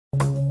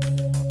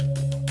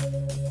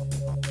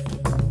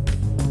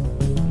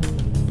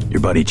Your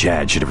buddy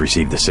Chad should have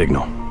received the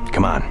signal.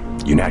 Come on,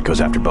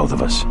 UNATCO's after both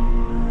of us.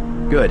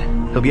 Good.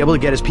 He'll be able to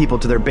get his people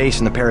to their base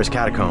in the Paris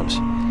catacombs.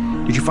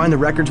 Did you find the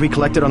records we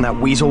collected on that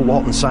weasel,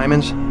 Walton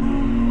Simons?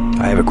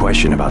 I have a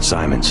question about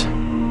Simons.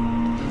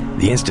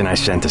 The instant I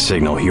sent the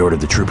signal, he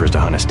ordered the troopers to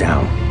hunt us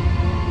down.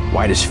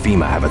 Why does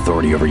FEMA have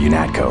authority over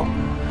UNATCO?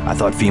 I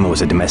thought FEMA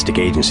was a domestic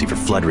agency for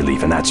flood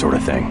relief and that sort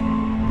of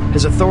thing.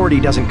 His authority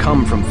doesn't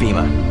come from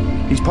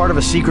FEMA. He's part of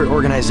a secret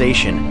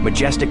organization,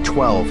 Majestic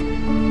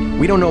 12.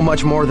 We don't know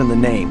much more than the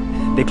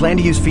name. They plan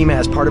to use FEMA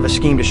as part of a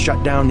scheme to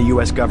shut down the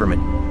US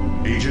government.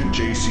 Agent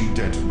JC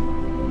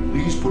Denton,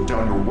 please put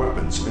down your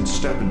weapons and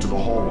step into the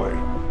hallway.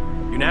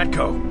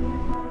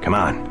 UNATCO! Come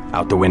on,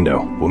 out the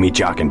window. We'll meet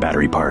Jock in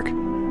Battery Park.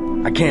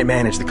 I can't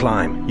manage the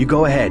climb. You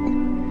go ahead.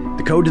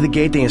 The code to the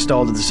gate they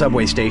installed at the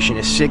subway station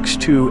is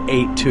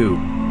 6282.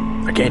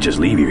 I can't just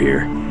leave you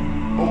here.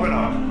 Open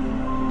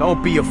up!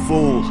 Don't be a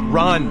fool.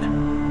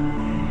 Run!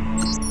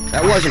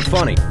 That wasn't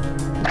funny.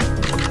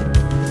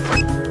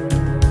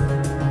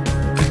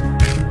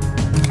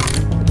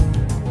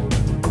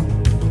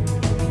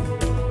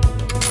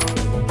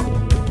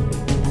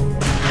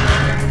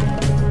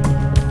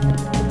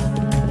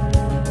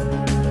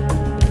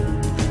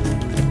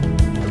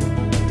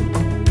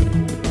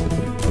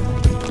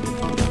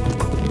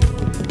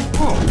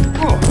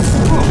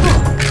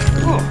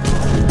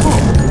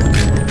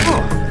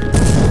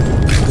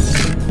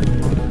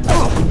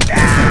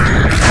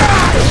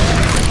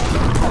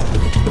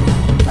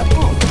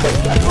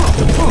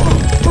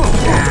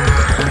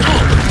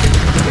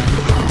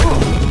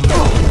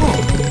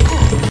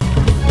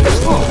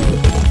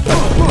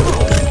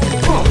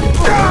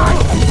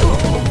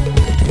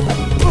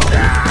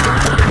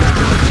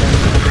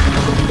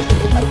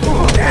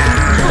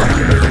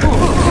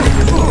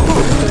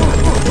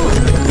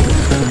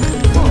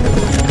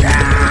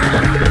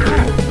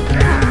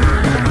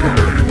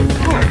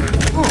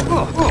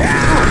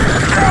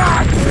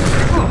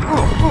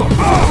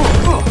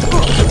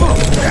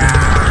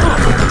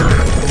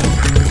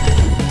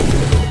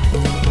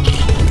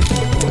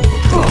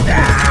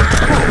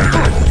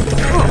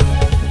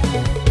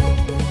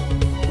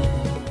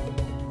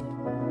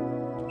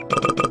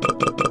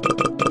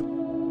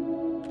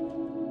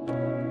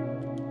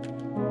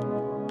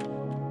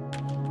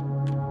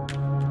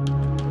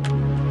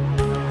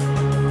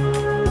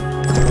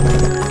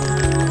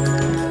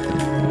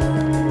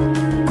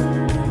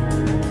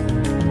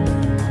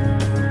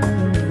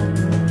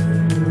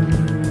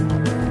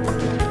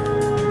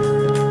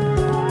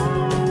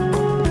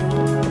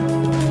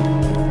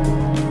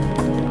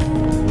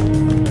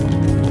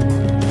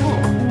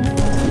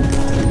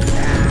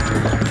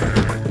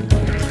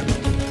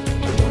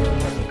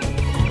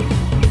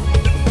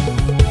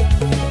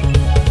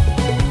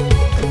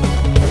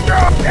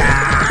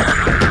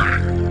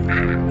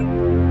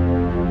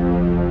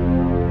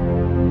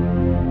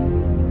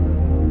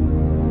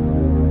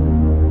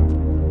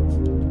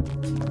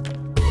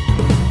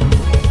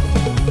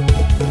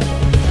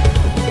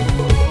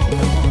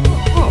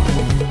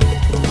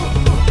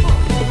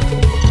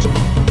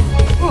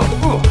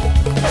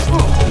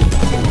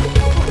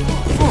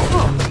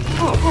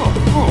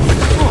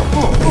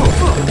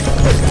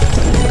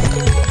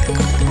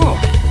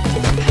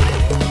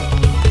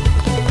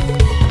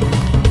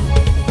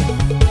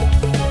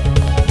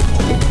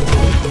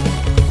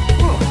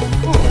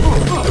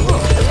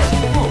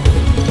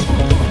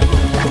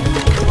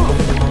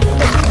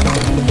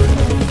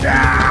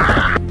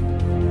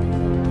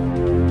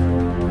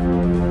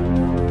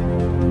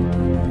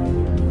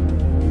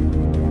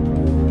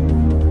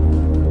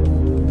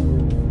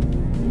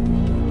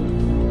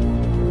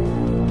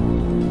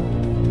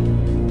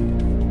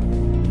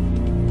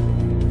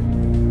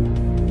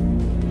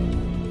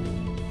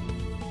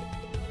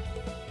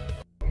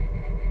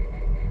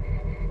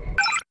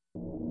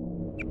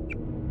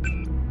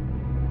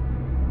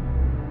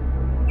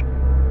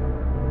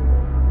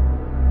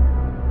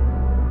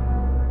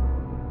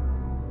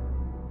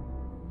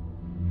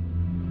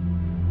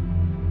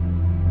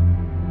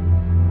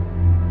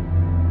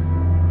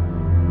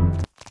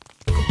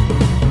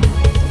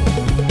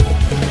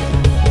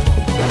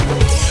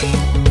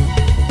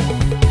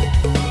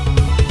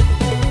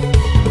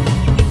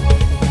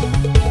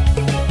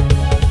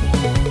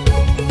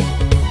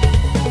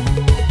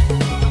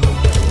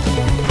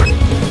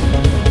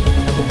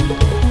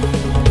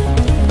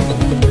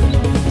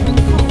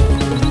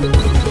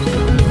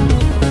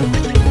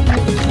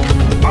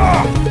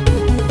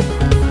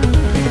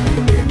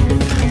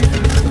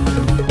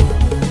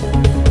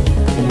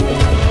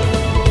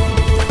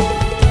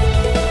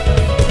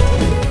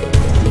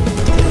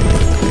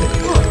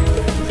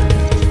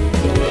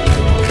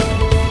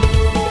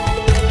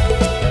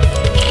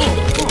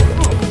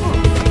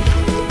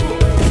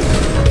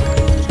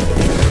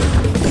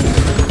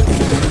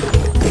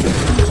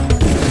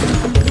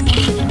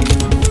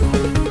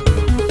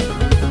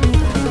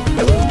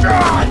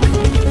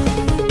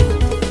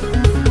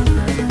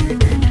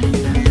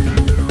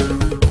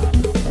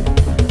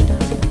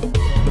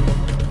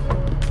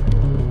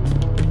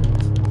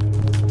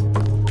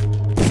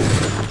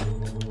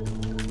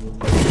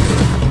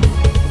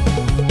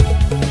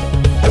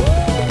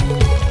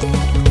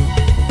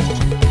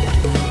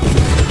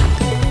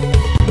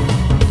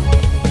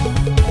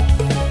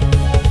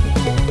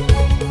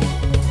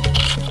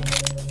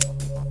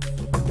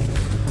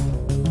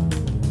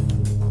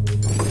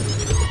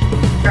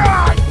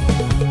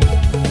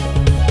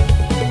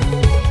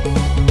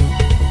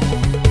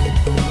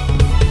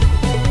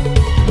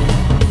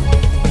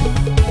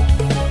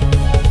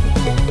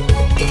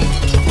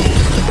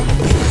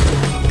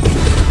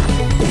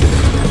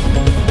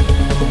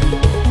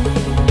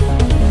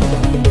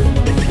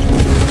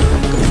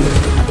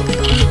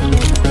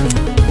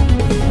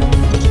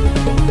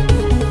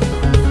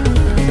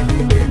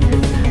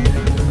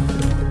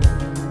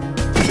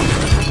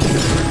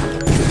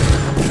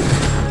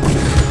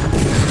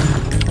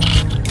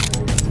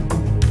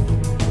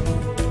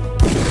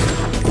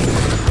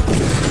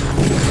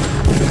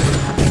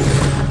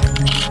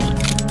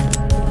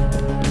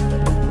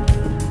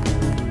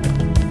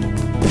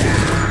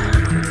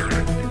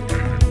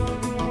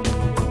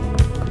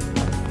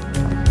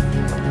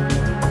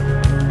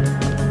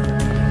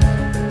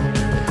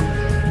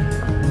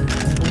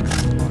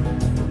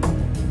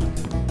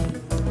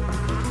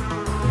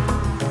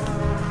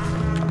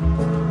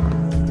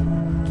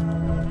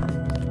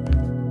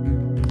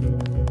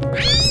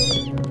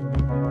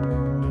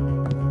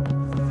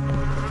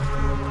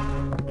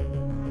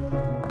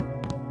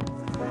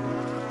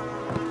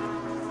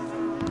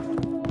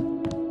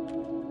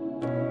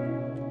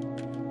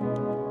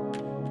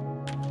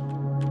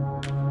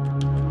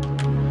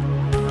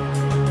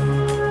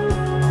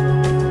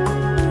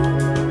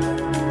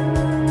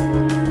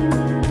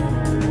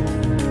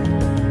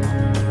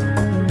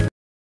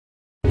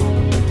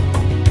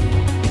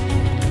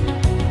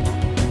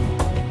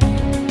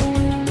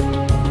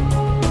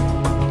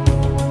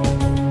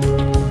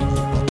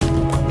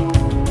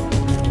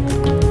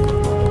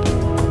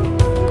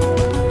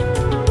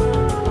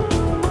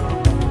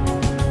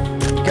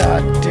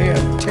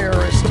 Goddamn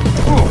terrorist.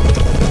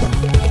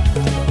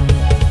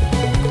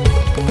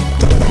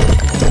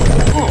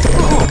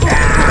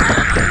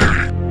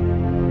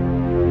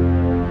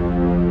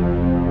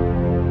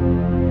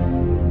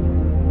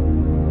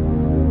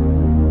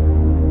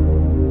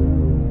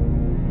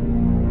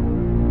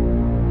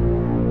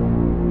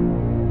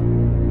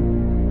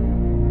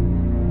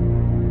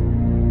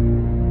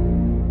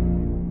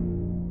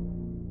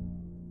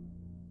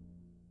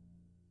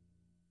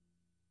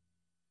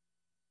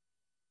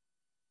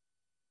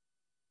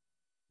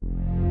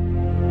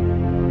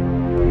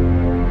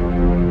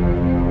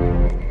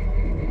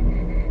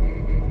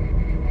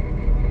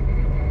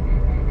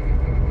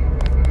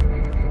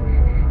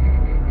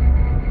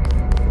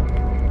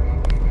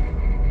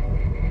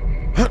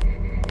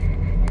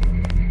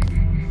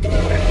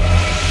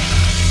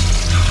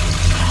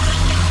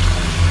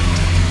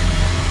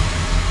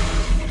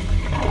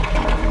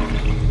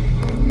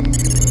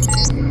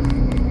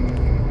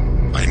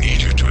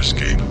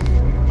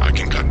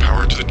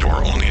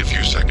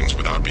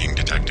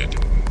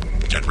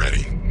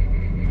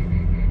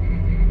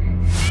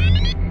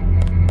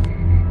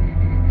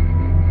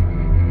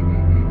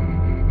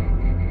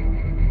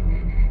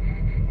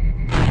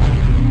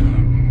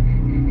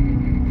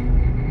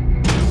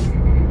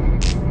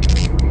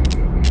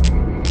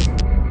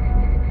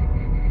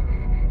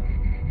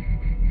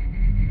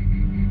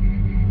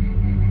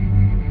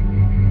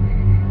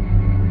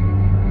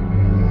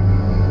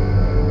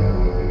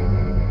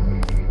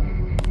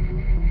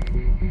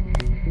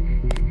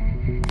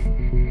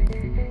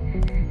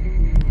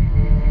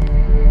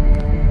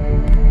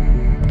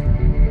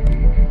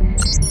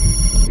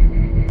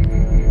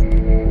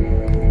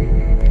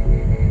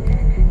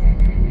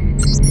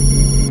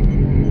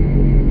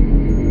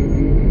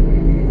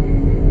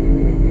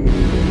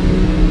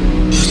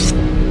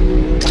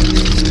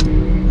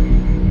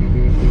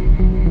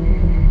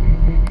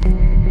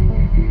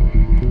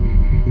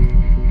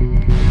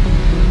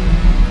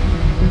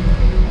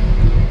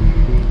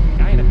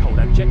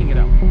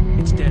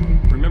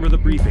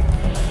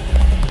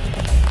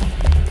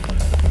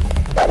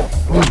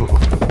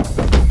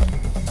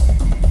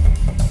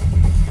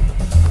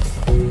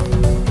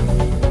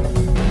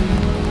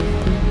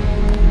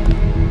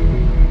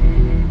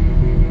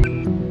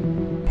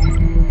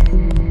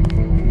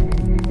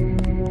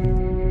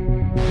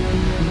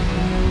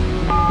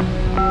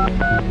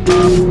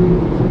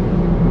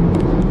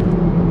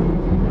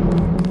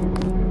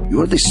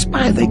 You're the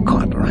spy they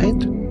caught, right?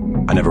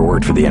 I never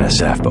worked for the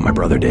NSF, but my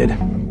brother did.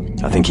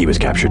 I think he was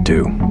captured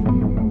too.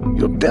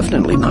 You're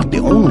definitely not the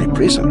only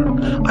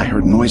prisoner. I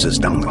heard noises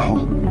down the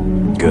hall.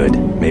 Good.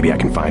 Maybe I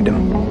can find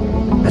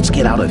him. Let's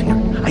get out of here.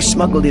 I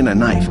smuggled in a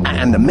knife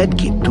and a med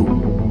kit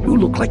too. You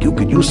look like you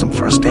could use some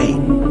first aid.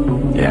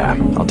 Yeah,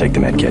 I'll take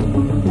the med kit.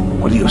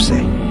 What do you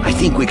say? I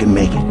think we can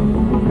make it.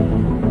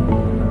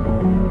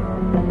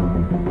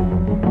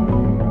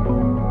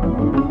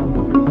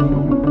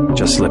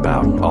 Just slip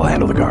out. I'll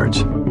handle the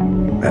guards.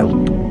 Well,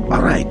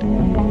 all right.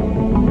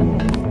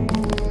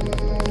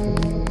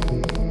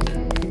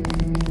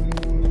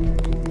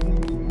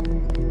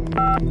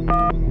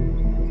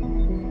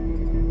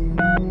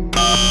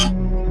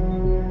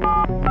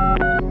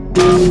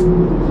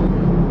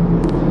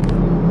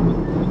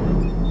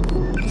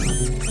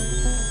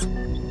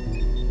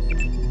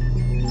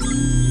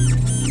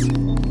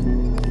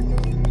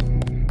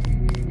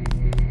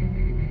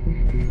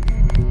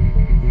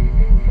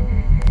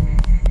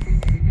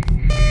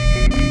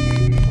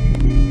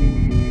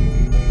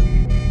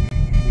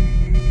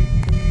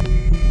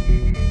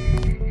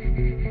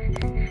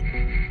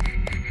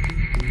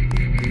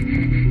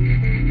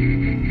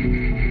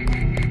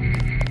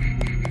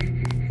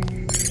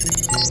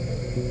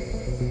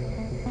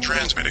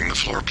 Transmitting the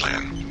floor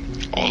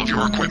plan. All of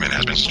your equipment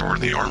has been stored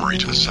in the armory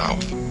to the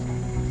south.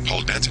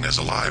 Paul Denton is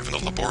alive in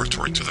the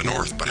laboratory to the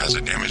north, but has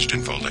a damaged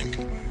infolink.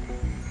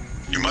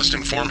 You must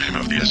inform him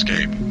of the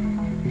escape.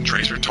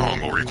 Tracer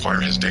Tong will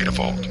require his data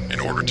vault in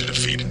order to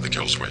defeat the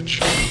kill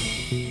switch.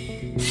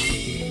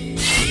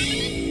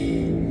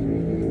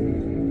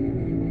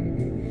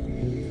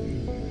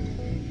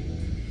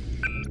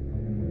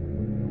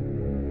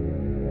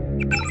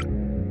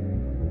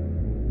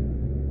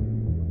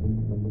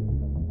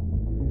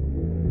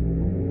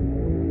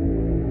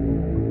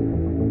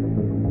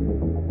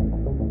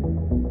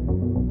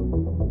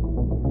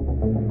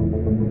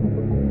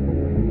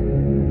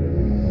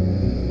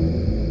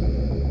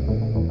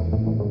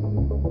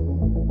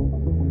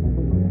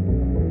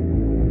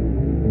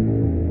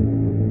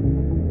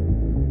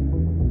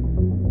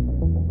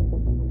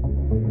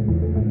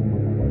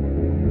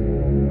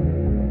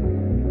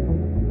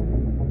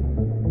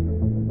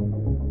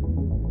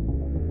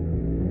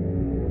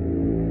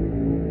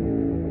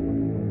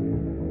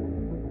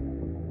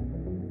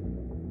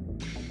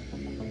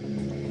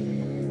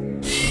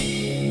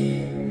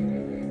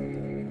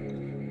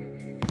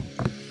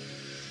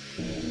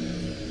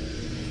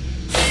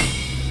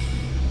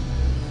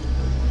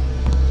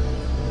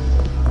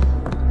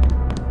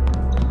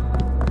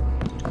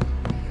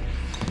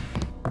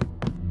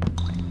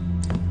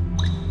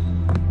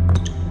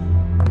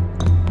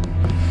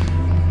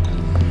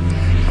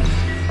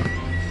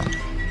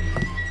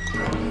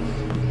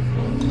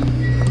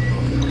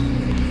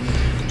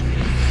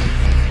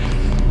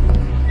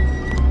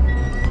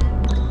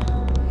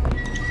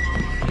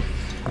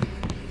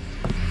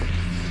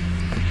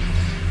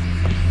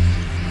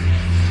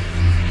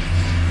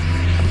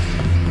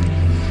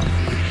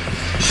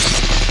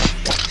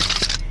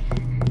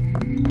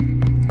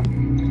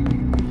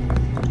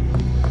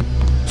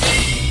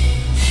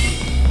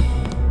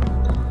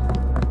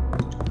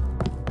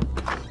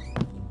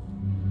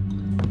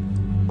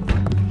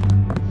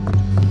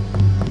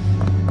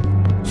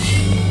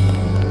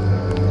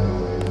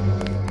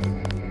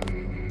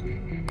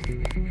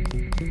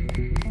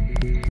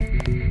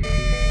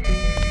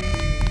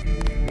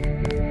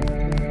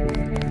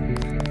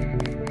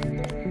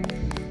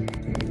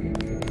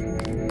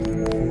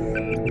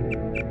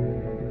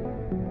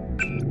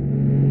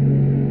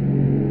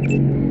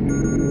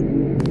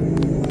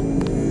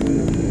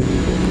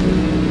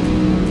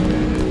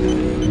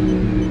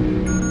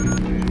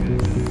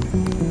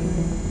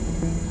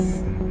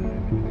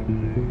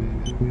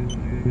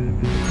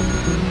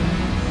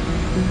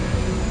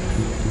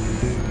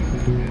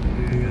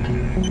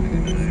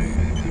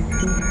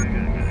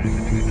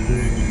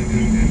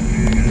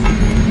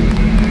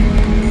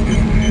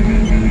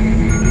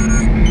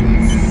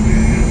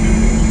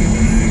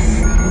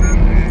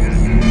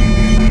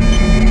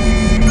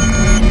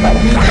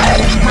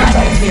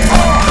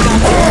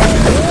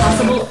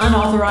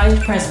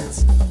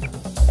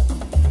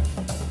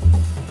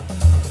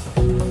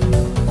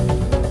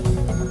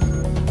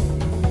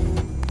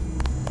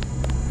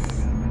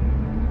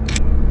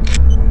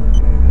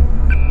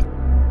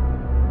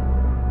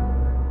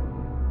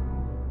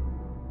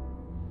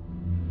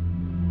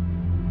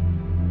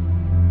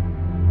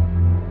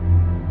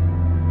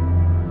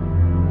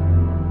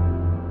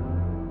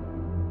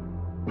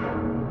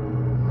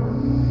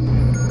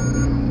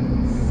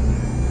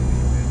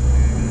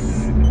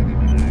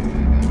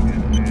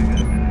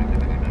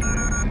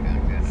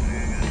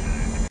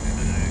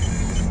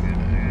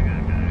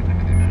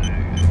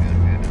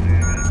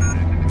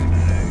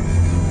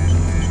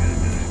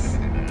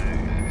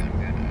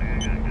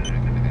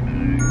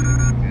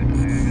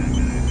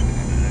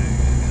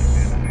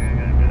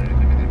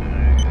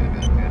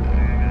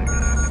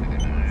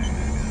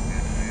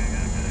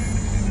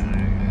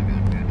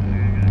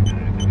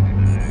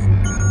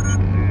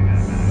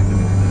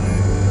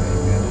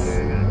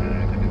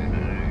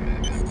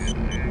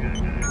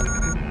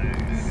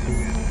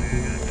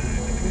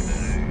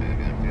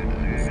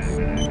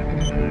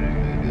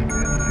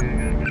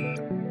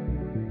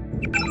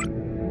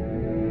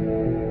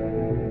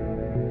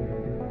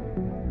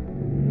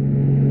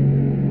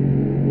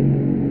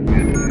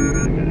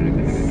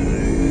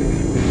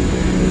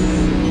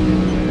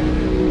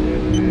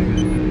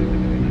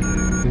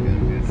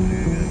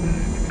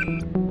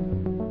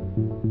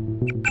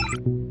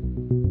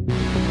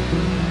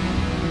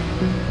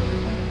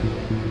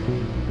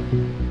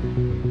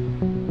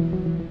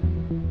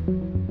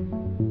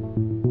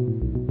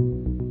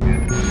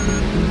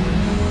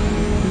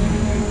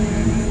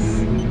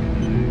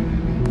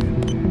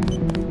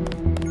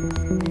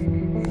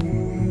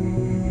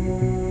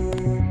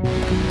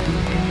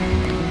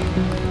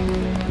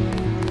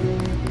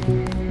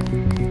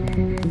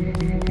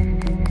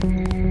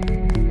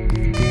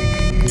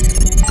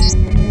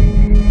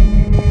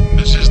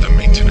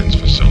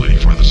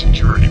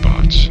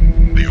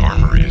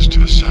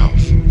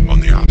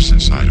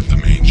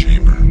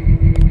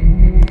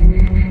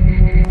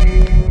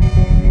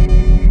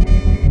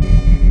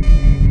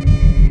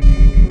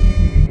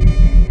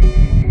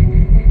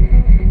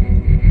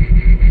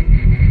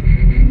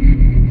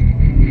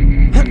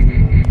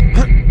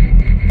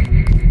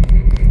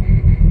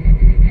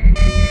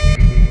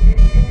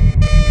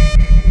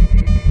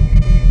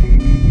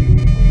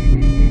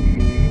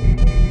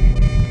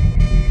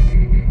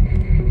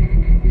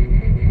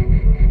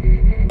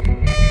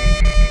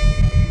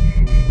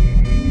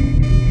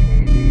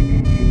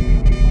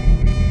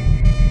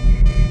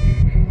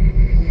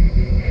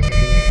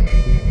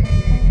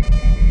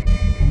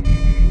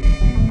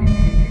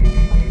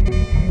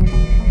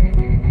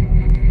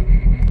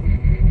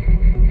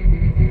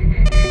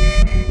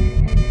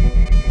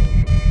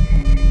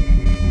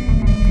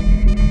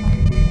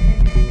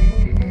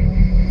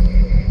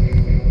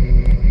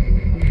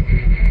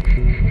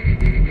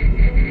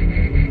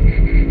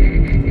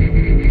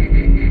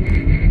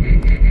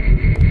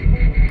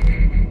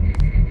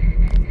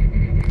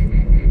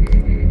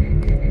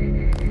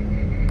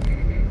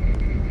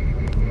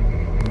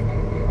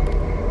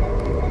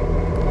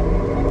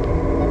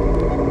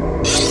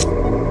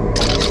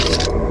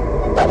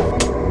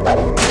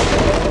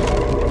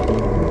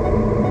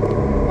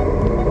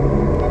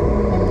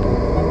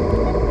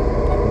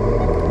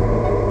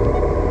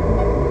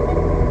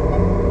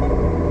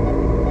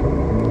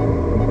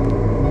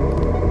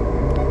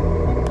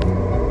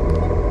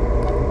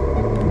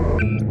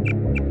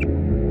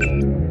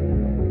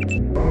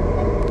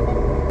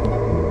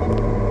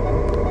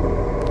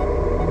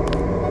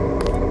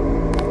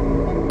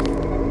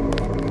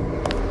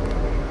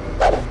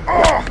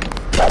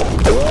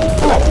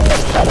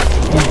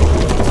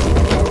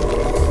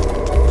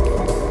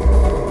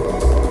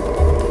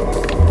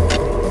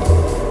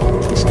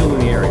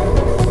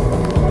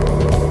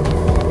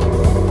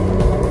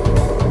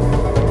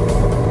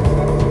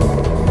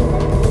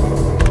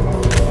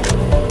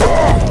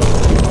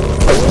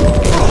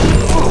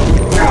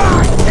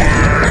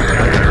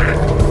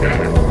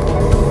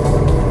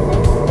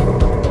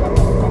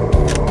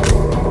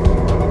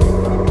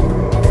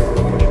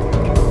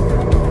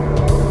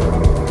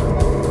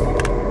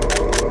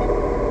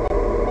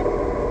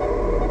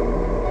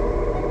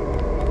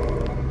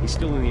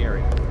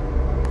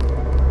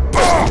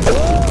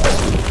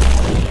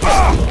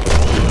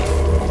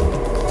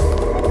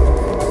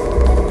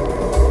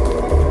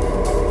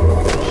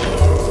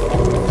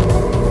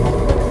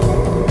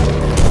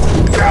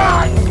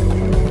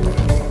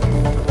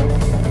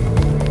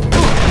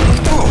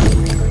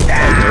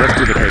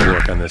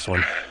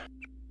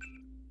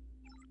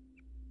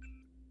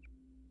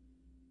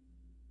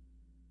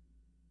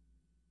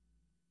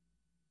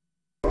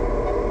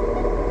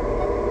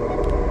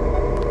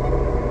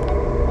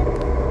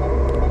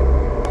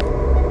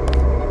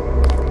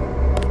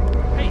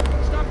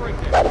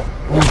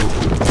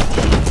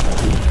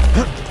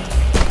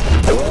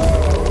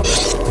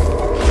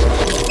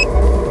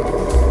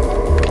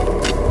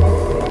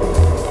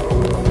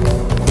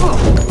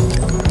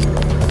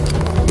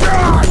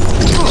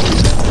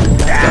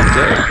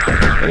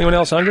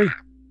 else hungry?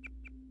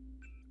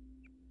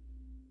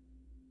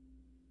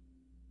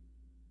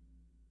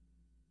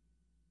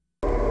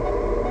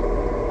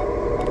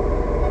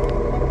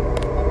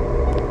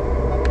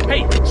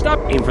 Hey, stop!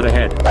 Aim for the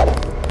head.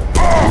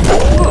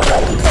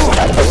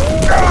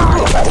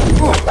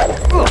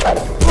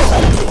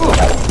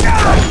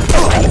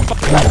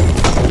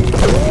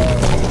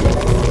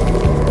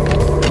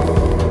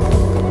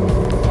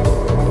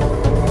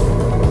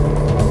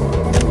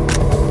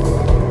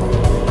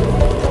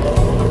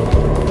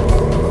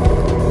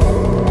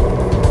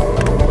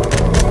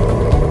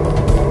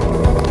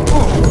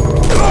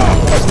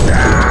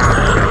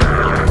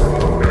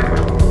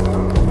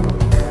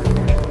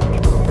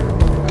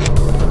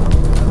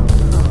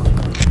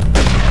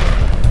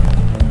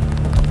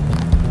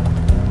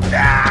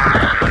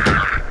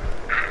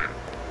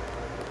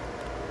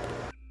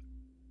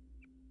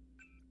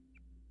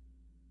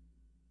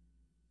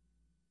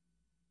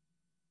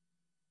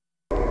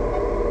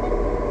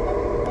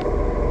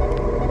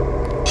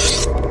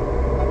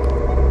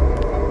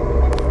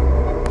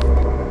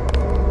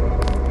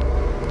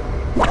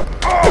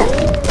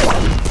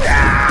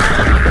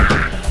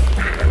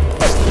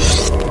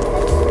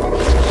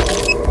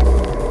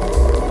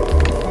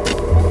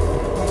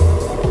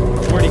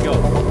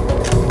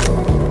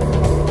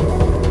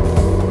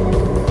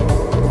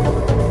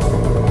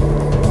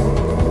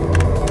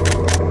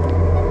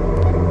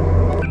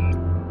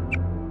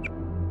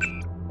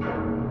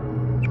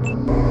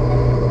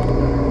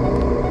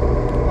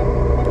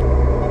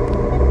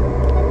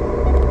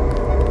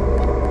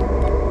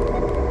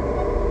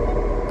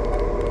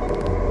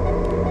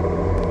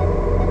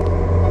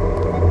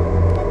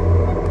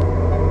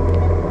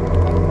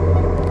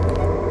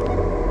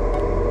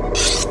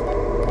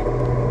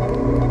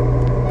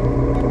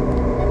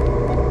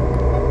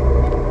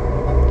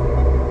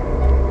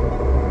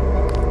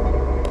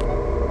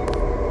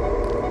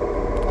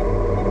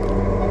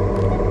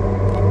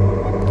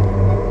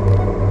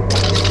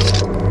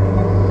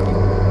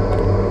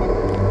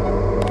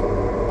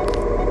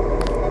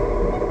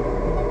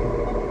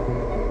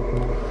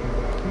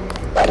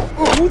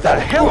 Who the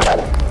hell?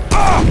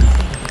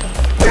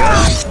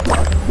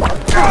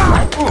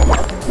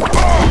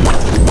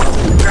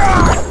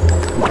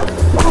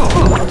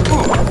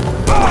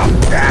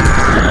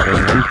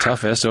 There's one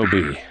tough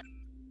SOB.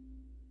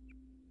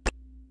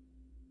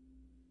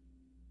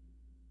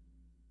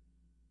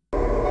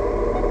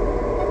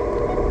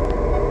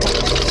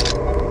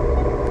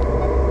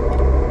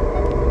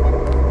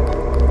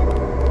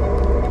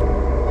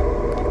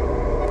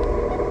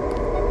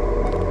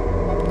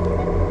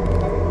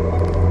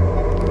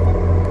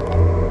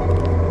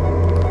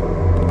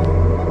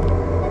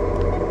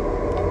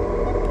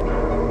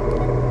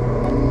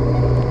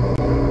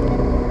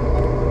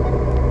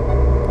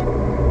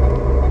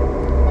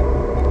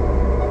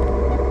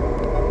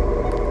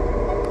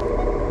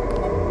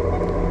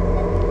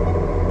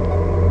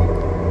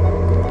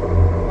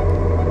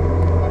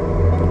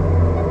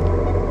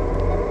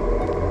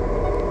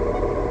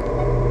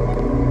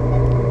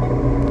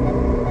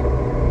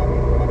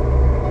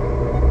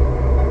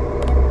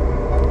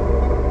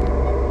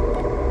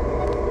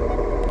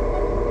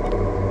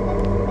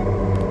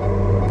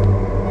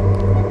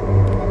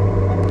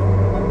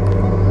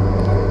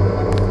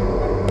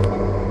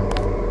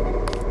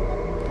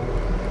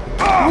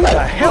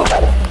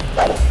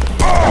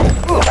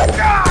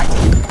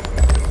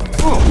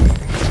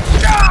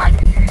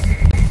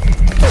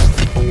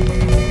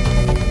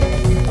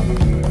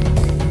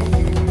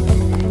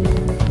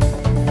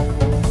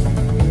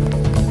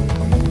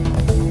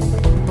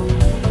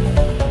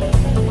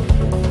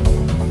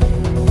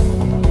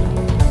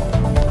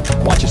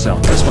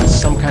 This one's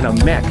some kind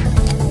of mech.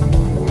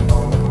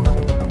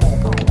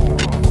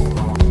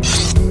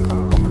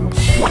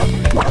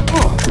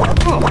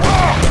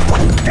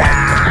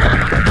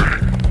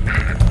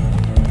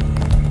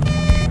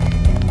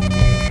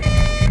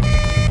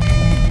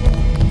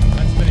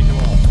 Let's finish him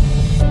off.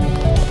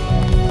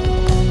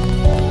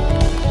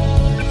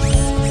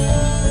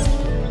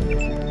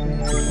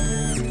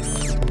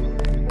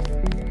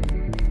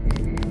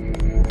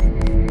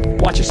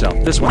 Watch yourself.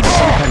 This one's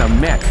some kind of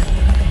mech.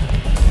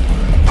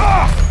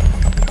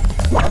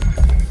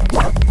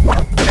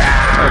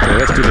 Okay,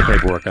 let's do the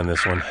paperwork on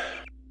this one.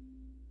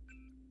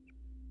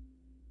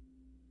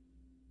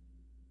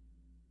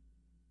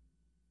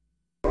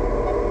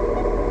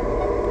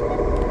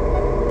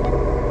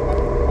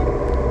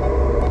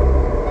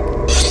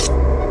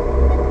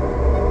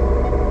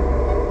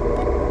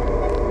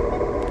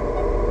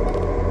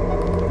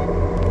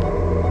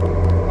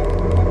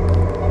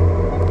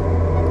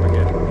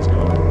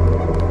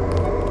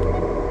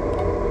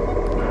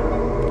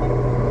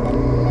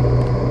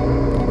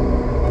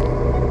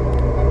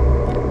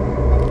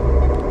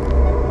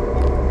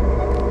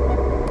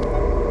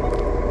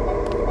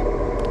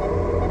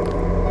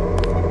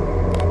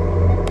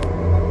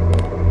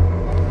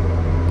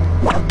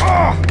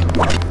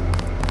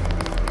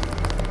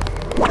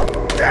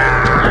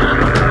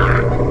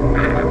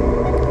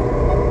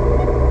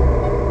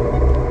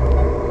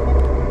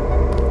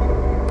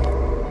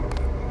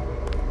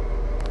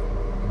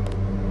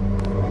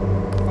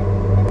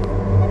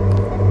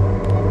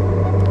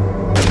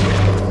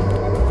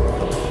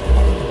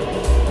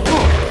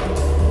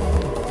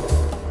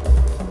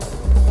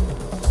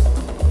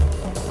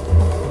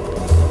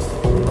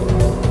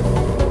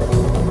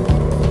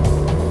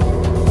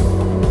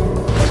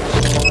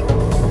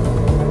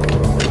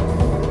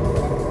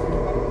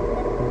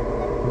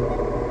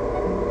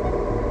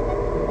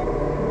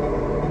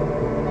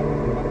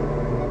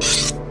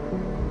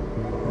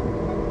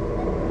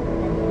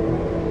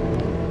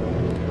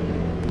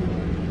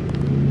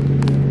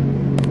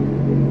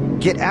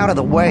 Get out of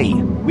the way.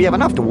 We have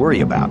enough to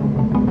worry about.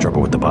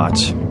 Trouble with the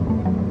bots.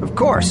 Of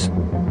course.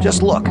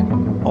 Just look.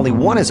 Only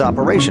one is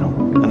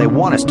operational, and they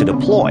want us to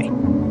deploy.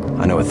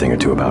 I know a thing or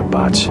two about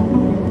bots.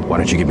 Why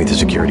don't you give me the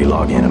security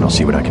login and I'll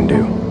see what I can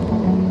do.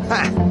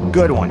 Ha!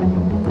 Good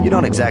one. You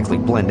don't exactly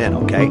blend in,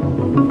 okay?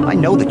 I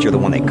know that you're the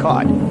one they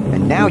caught,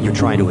 and now you're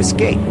trying to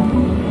escape.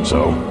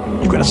 So,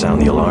 you gonna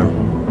sound the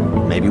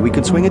alarm? Maybe we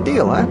could swing a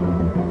deal, huh?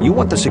 You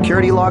want the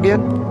security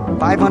login?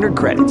 500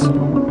 credits.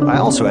 I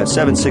also have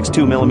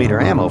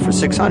 7.62mm ammo for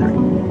 600.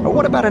 Or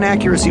what about an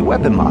accuracy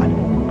weapon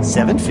mod?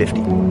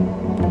 750.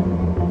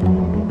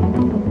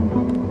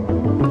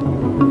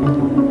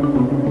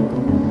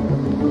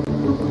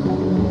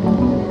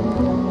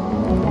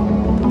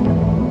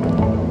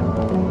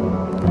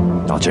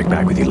 I'll check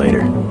back with you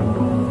later.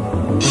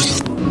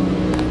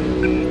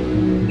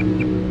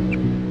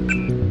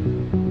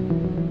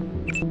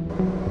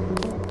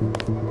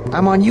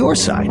 I'm on your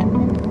side.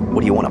 What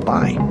do you want to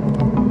buy?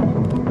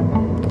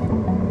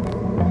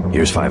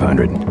 Here's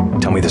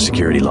 500. Tell me the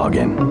security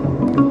login.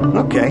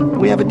 Okay,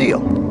 we have a deal.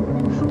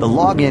 The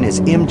login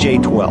is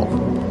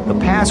MJ12. The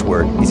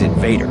password is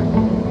Invader.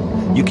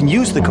 You can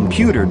use the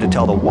computer to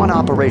tell the one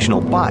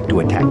operational bot to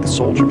attack the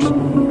soldiers.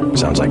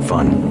 Sounds like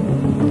fun.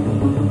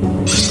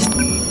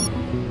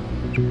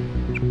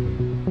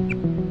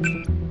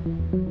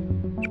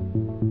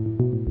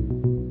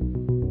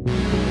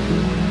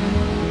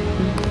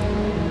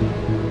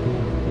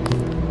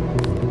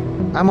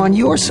 I'm on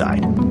your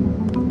side.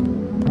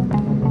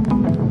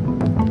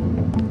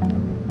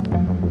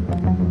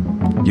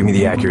 Give me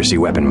the accuracy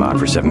weapon mod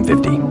for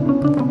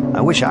 750.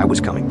 I wish I was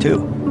coming too.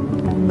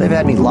 They've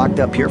had me locked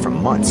up here for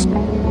months.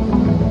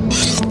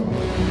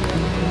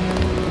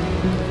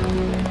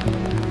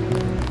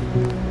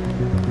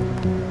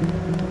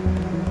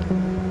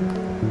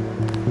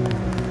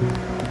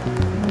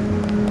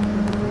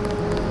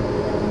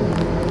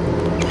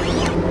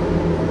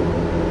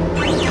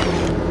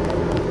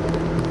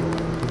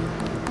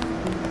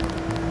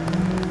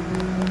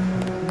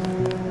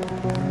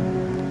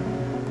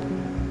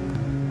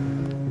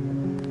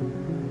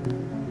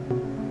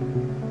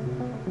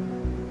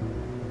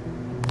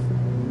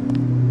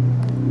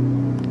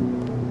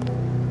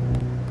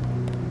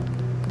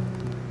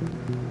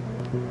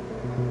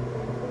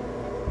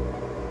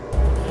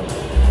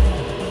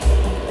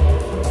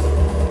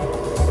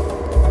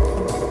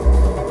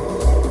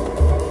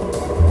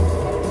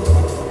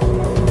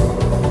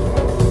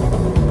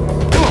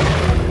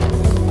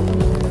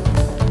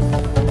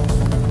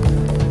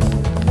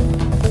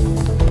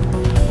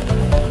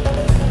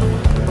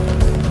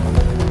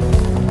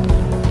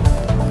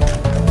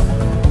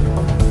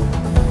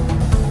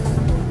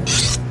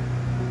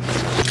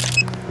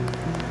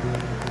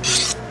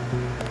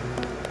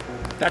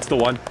 That's the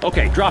one.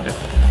 Okay, drop it.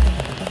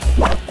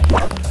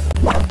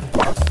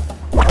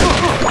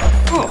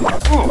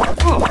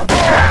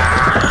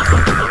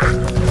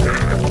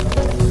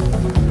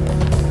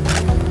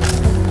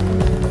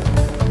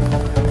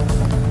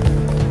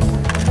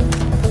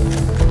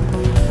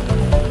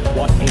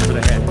 What? Aim for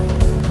the head.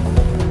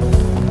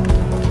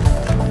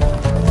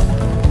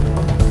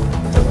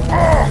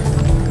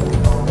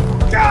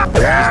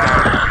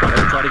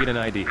 Let's try to get an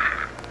ID.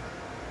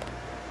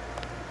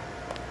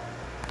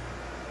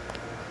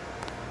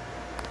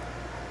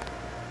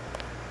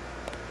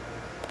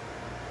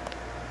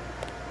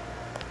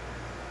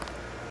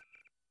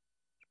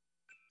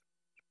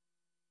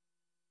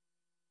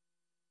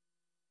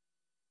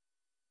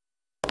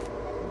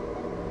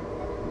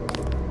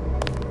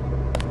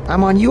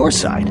 I'm on your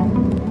side.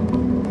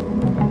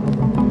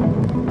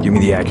 Give me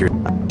the accurate...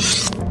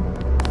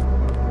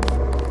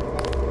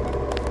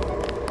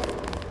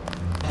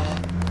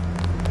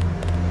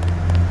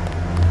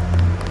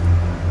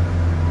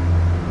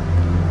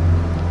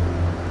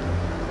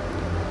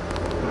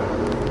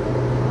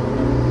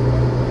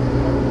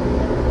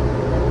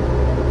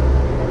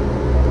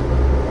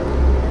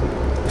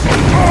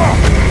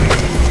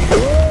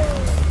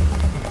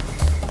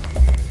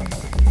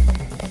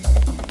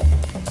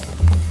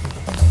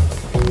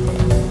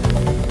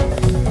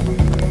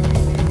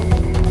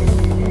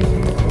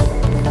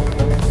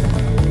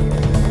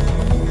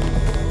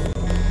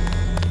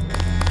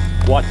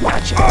 What?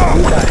 Gotcha.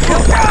 Who the hell? Watch yourself. This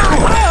one's some kind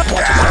of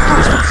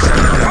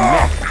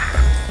mech.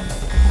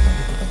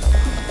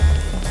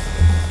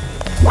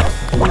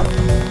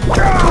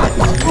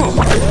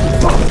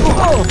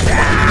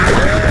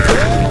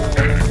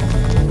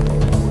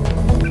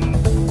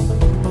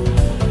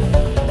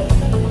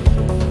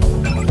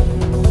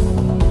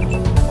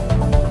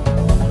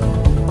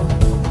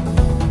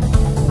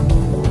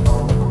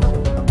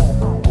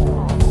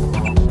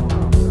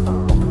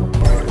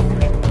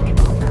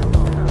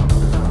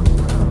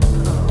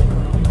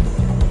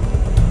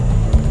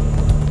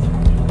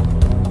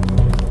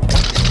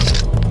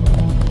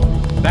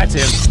 That's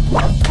him.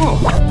 I'm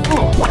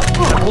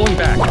pulling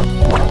back.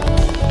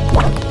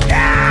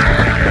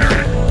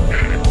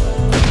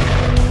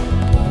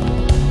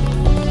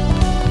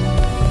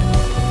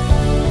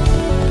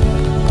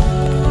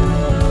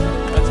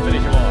 Let's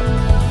finish him off.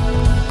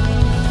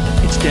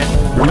 It's dead.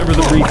 Remember the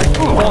breathing.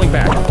 Falling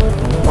back.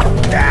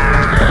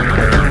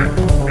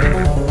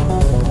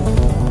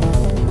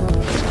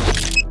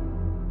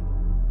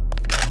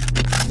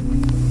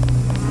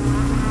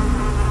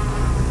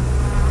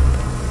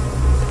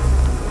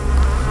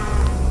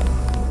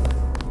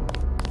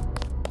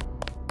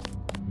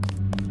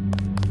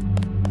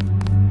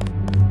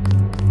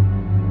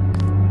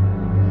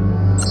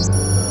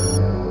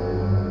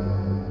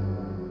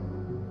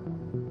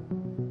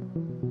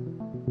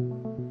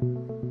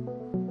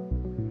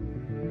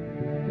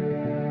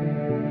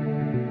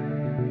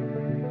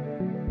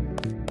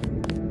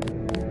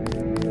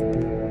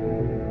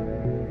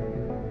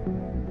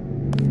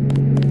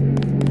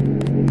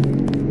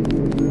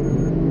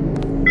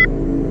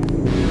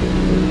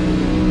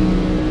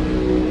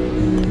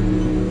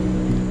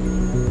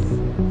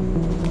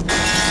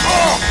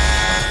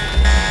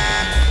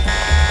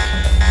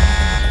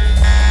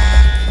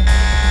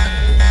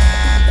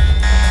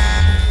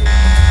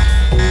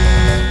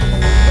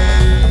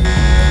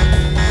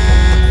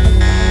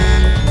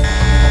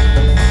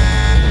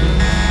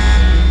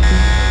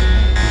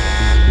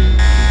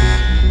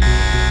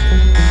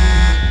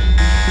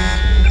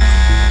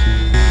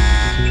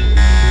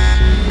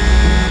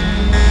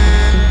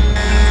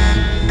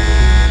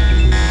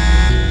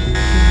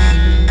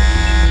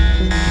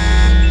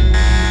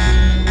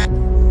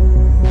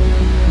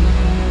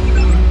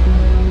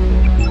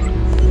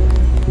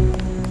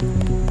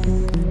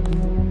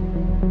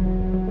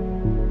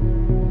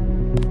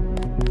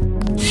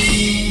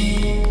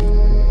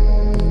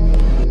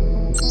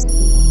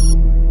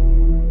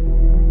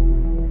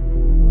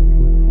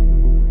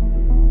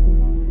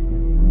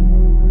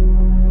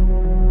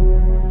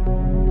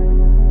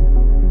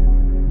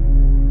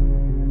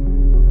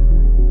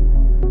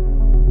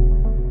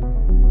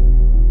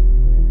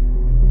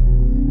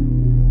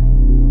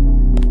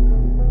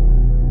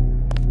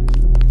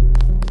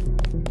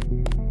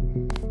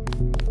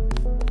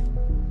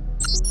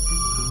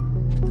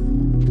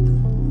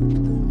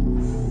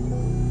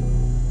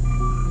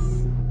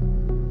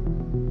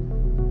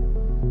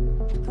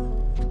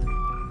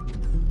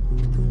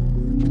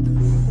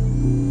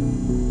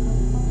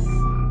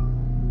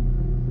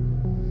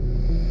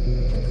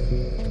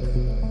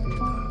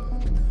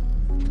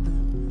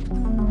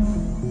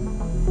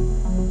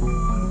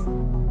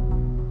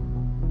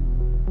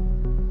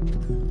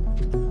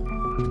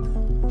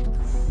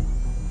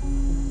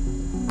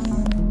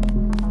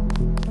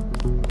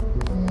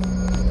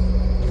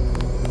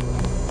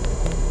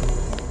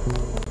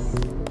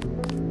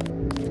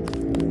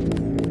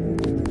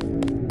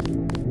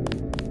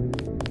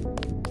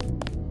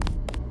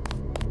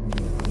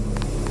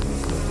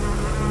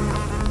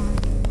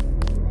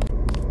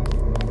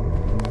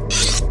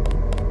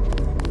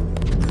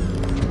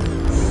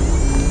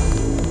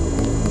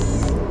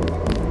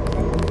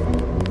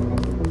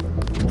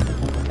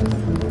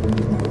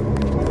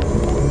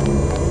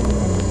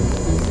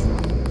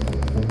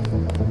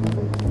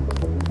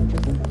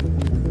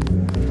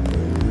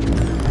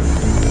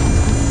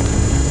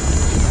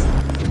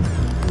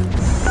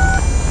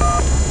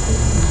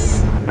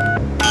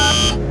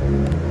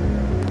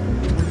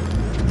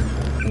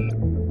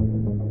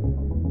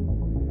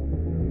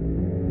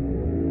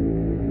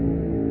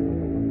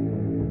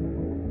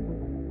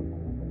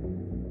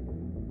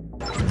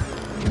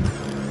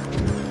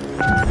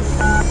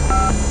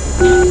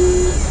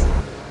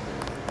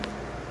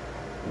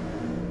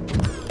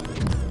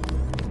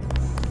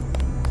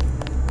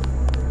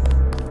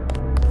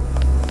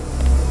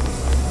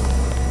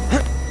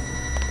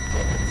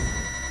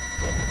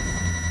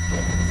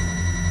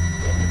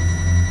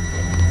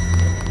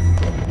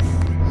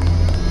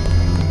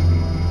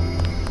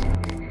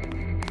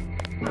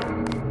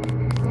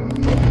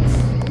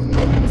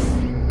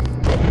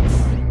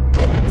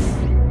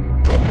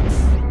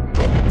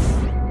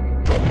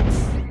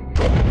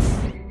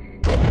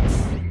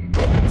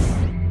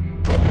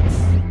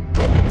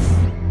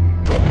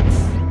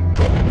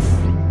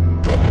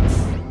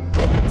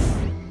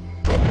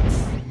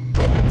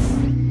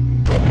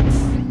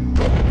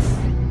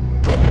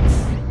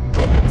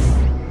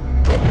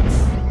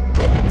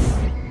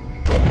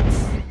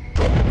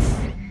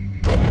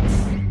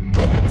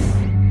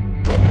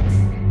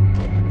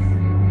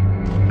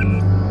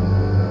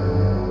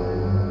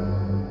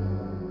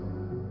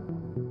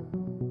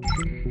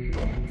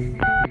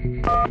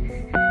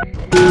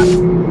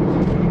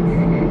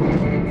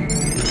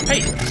 Hey,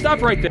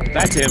 stop right there.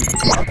 That's him.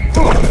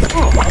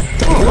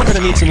 We're gonna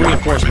need some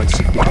reinforcements.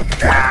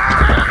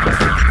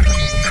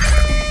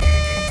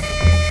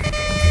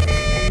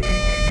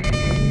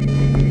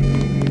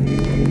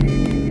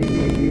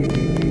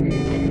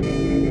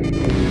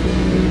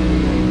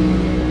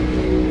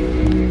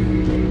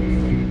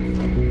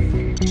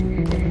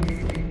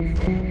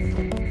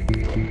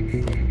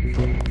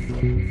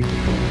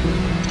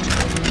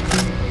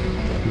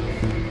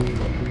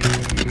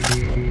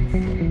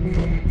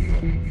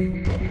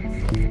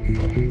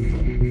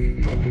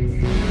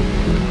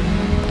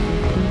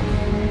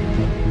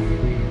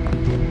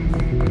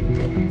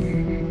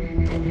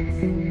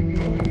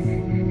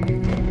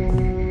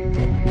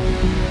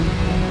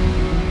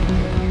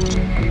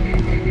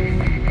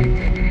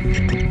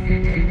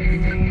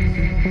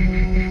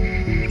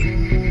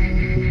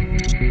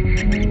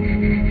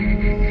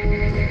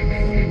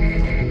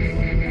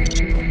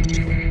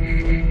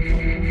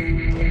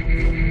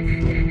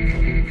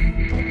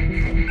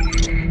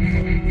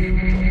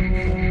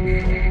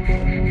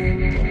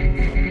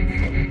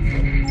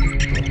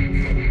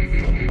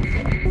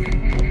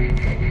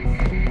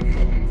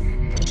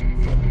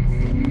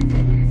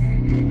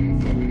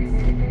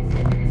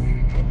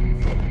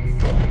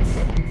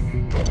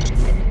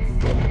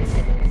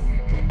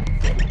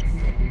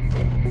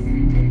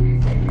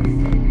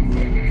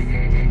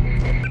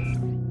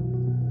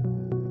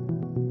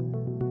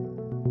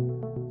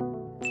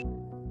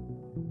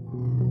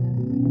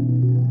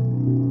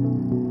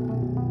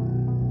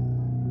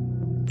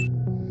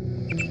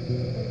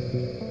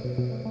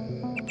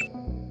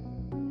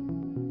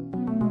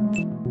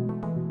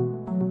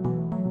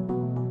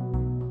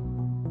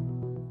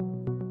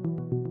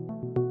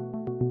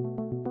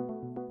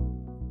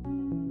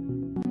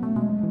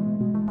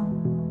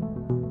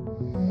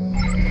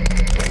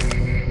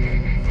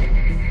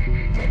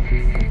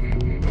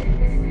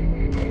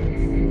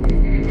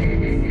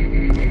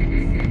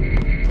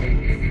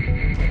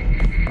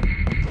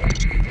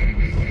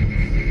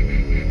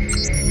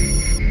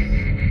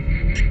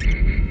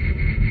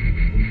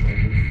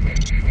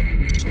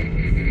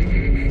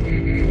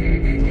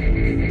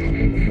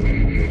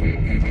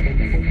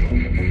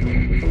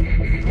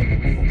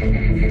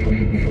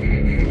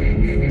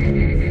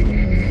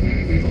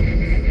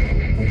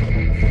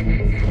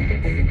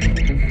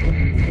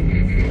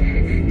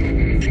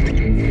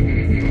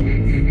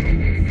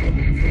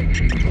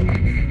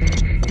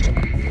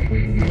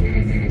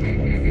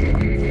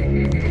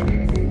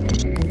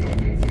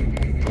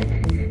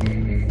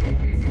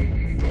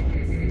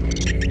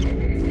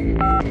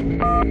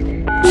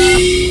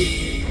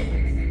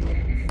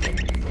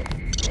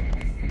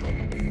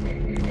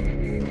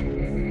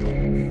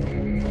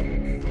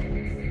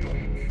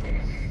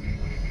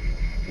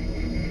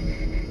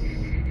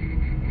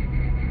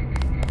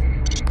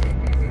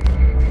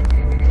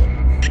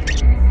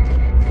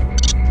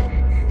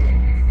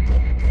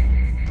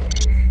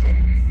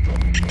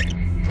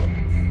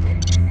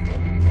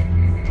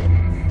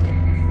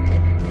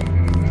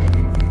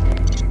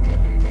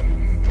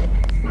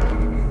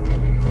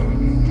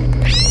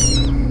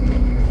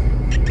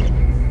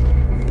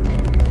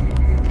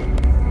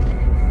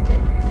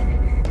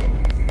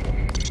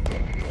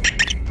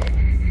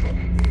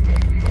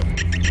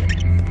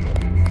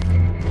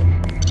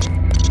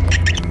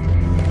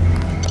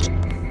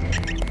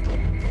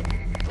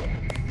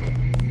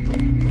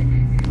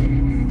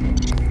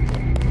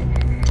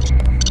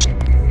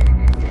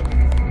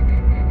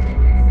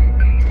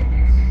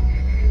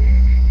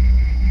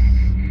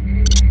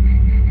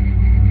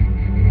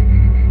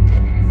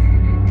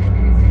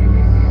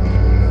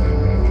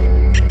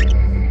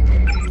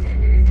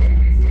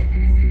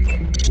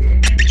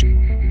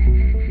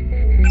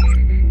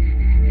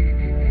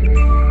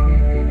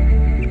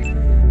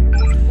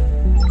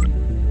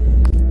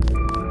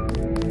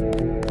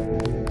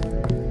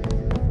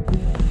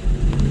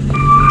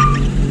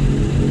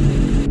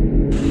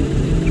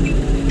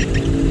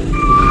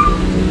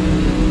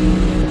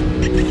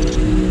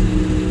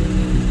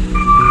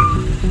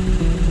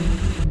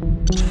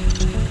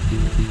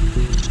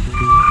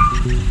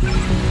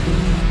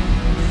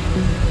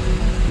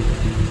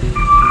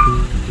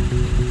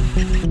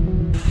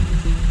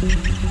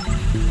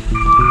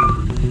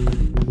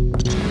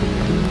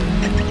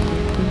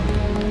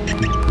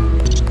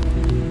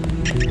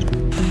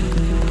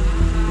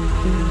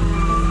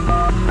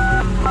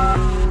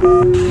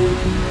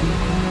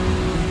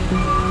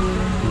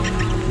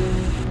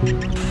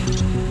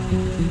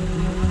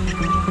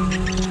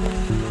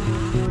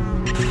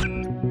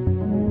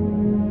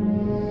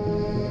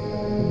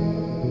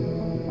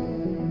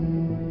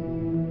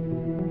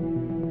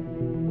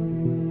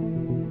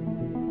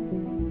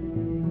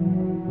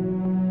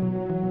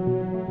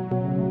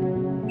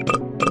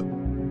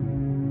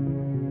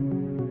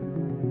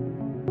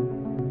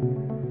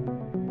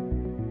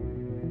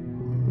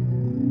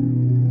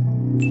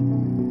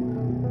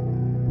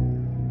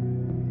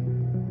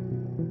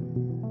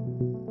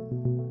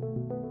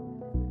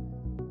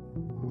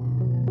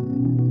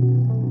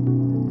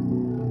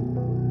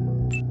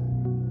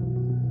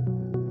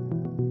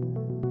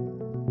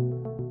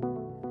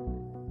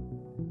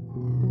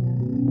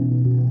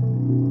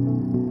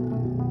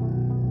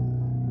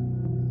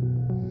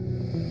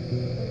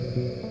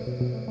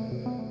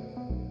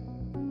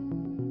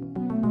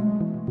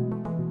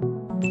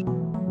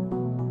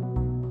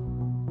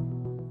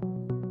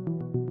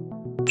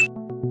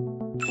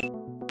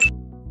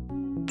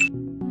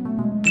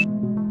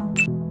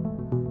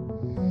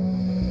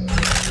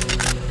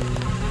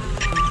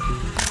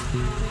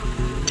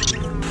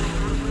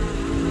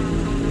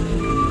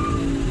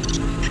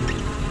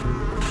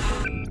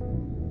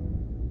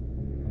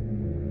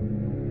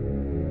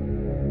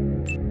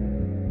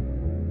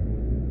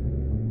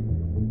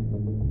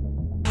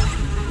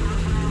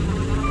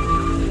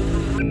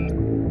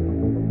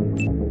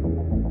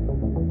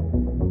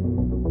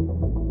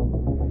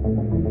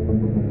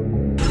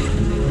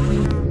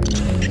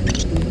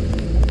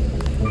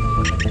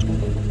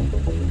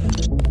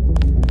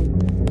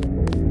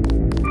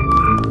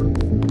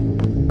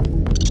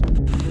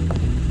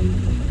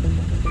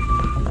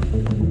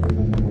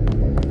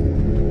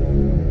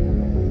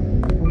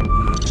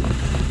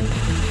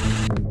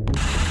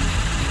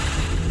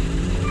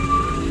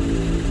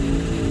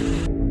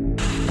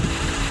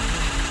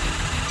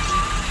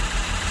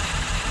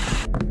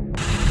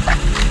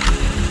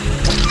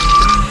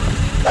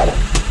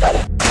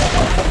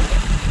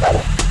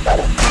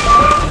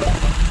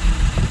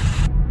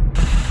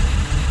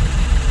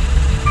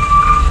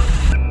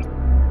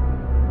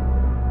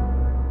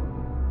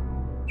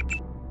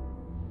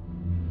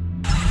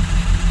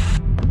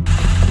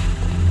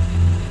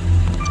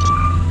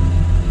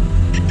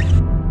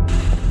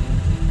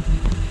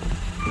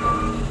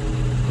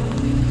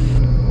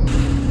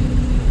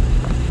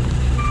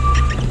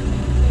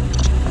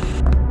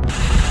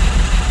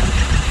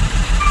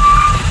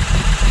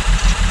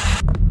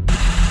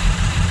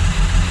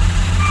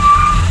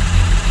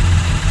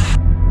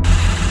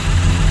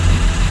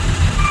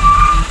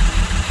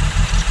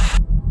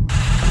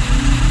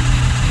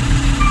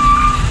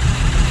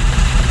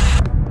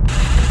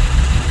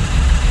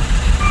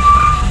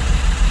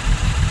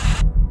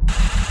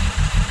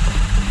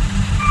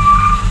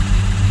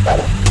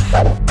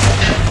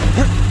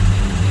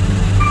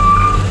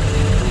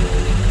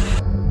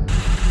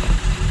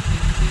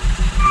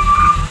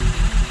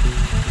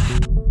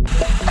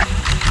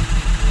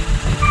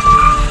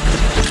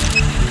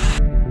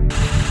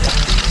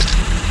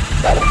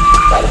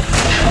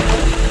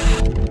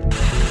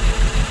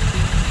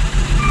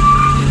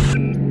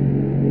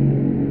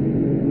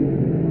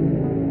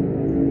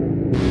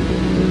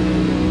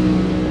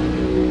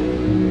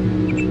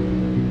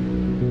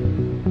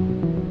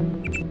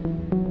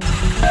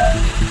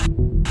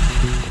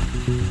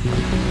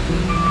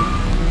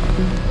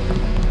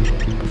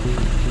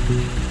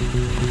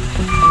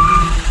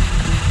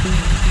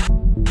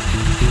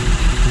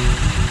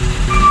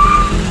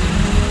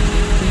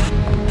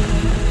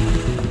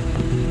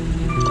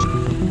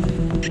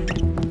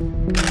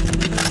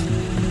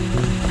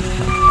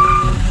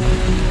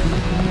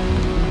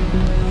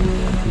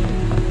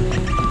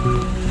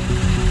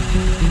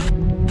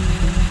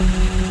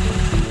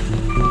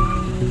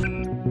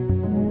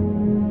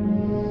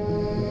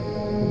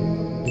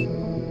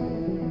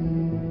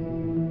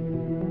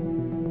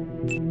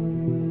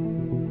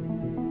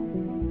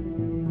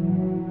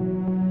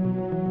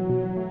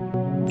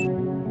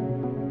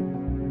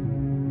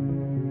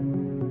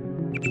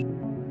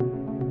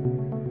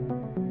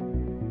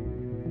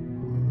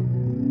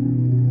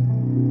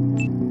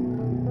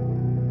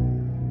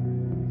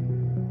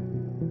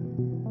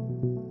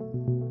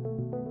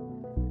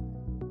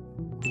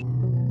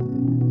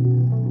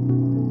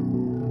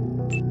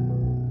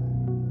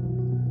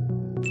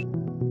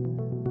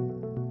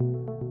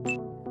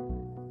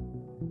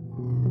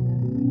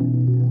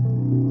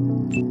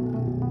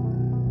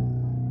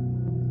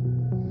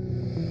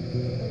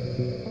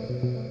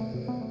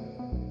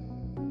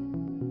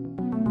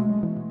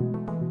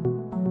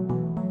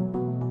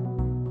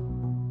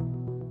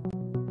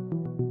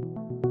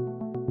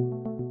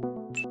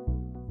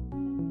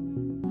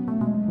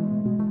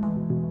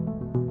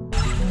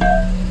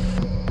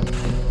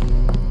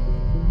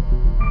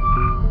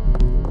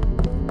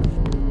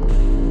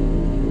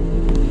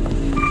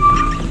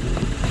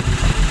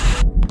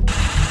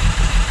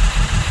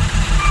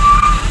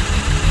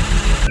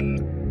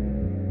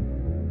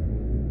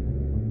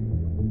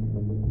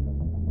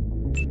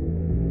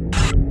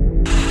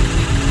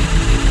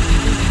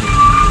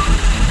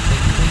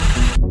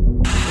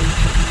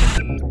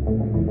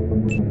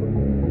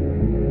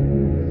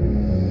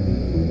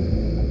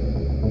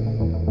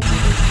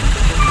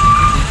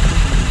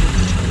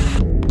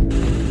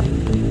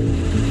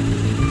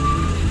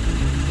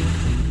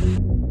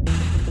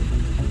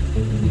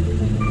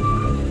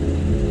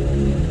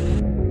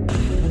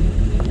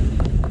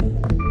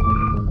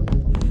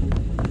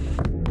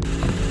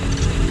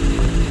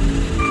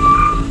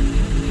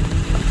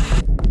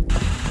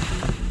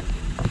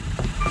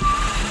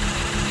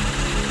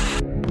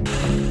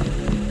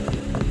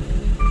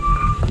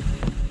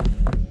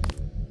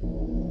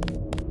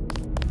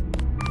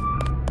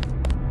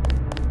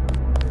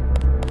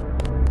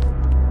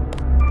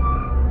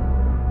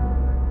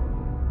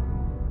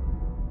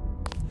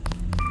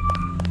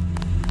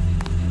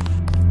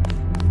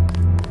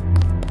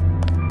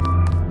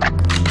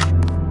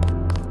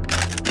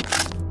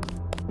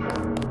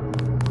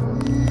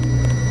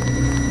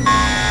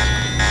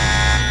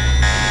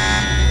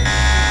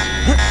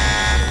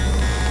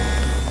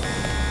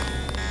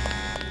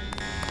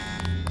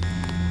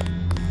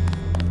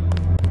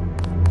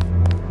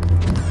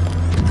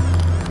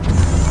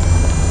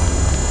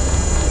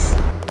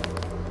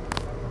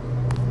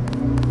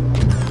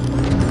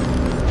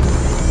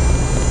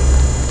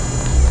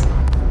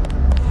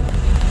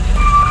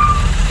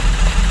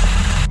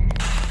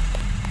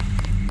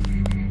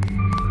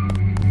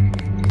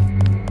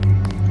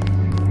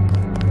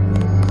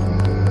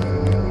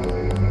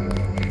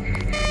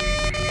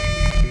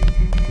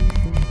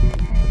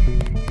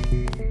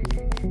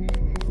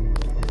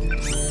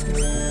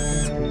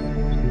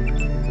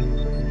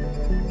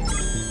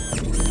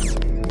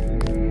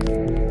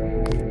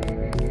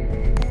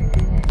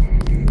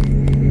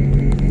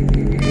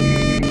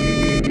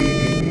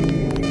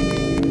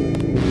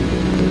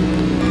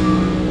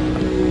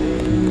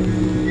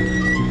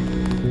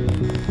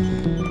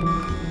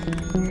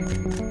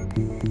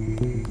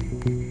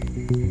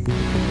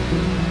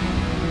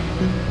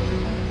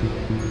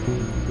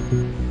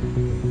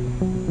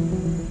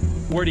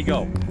 Where'd he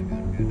go?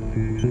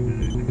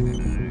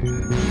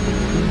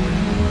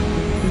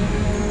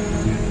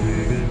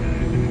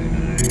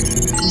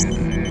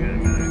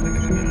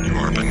 You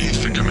are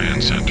beneath the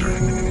command center.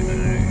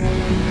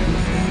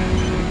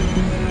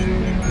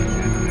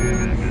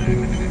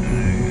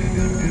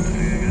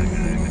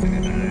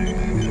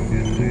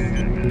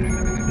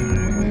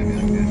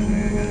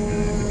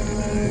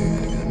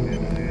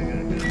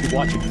 Keep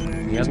watching.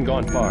 He hasn't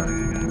gone far.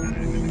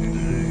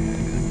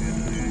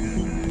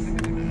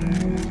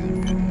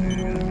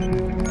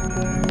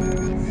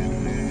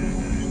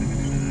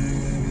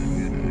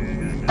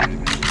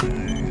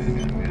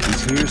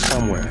 Here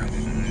somewhere.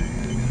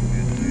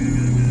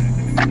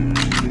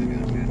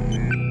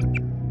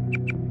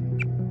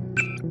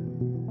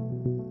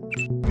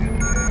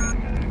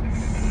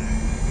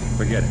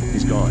 Forget it.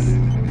 He's gone.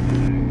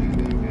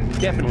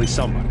 Definitely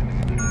somebody.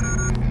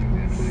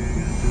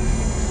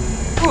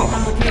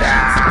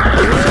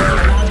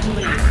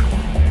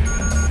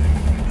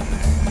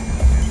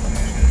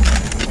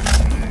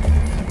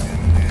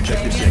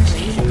 Check your six.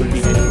 Could be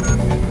anyone.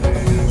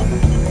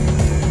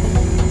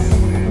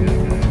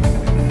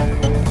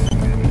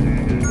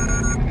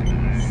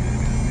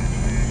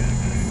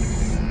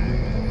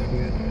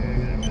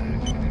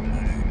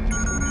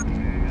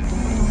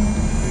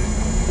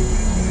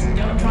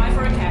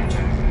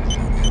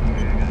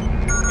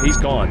 He's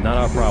gone, not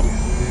our problem.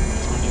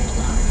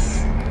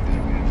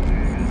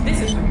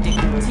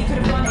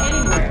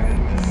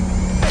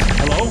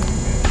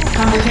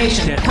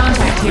 location.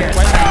 Contact here.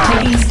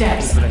 Taking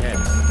steps. For the head.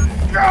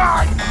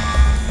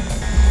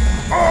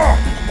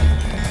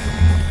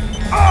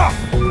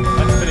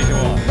 Let's finish him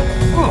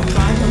off.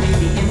 Try to leave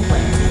the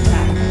implants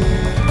intact.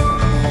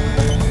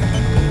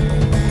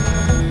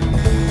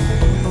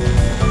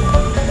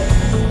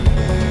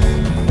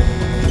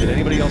 Did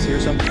anybody else hear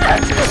something?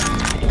 Check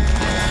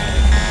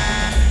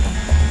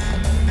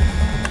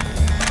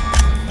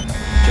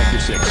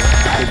your 6.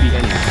 Could be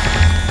anyone.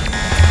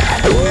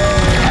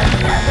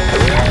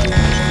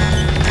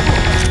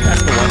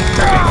 That's the one.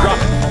 Okay, drop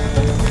it.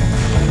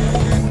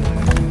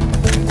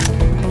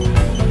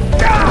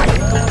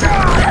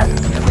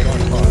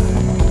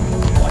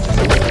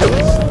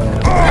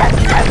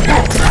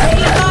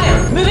 Taking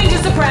fire. Moving to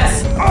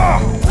suppress.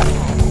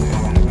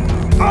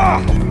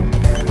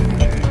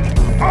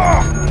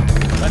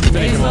 Let's May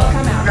finish as him well off.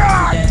 come out,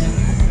 Mr. Denton.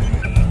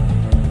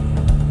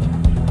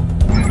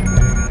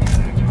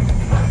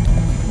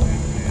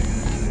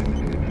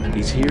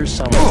 He's here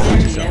somewhere.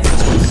 Watch yourself.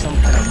 This one's some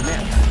kind of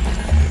net.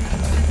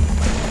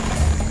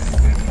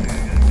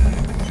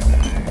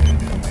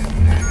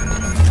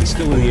 He's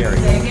still in the area.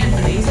 Say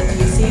again, please. Do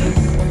you see him?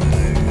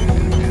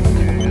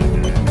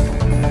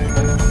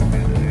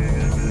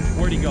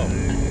 Where'd he go?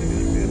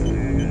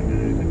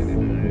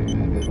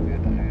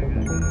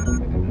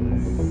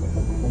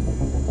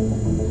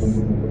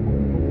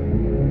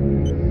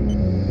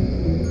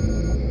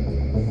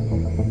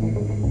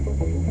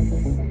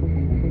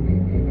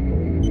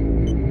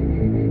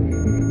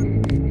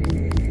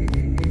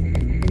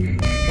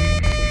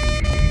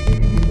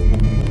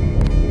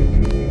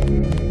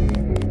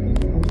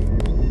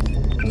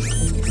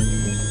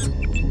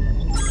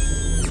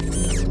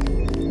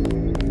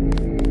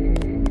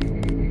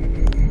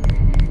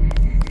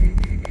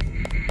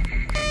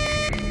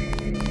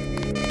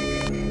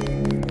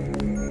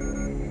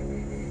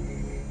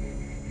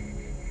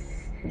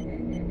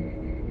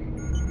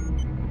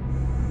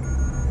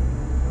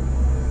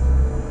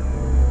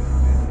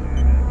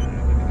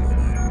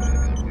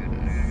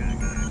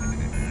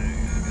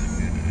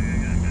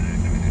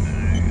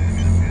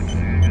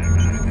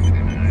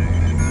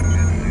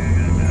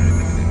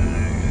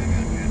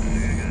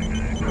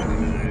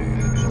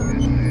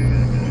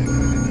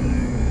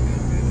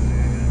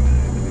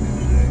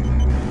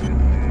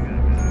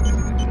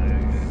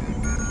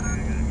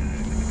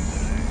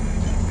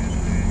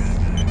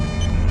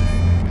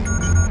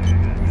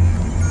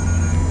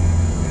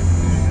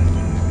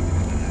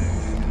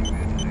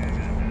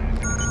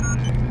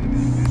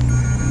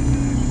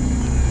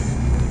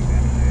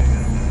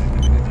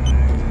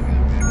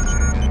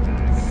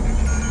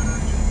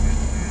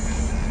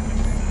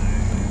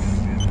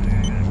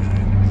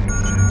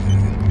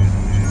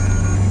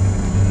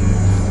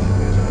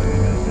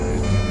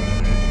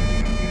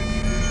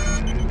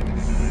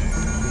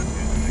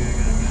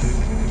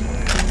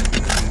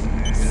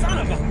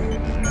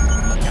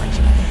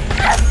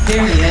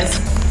 There he is.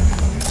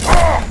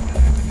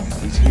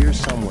 He's here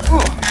somewhere.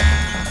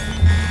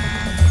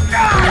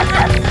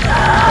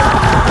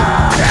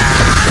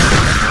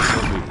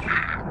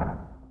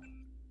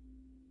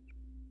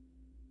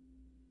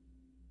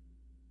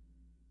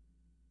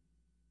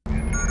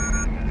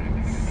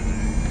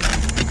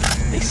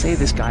 They say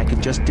this guy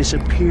can just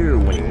disappear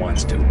when he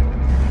wants to.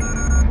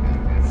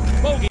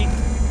 Bogey!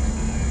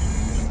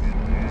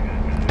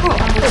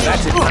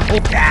 That's it.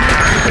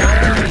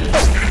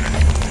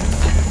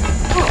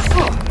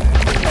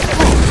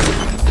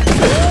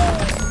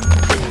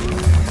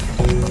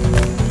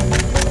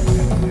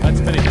 Let's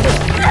finish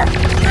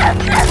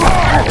it.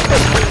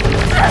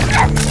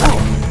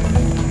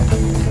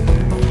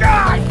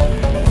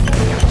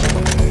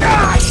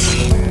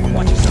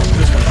 Watch yourself.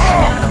 This one's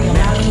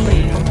Now to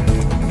leave.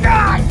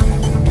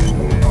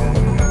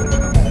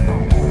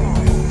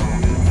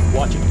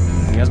 Watch him.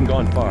 He hasn't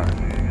gone far.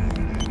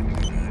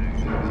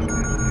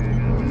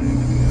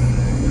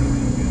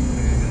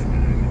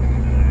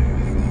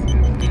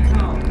 Be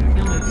calm.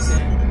 He'll move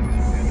soon.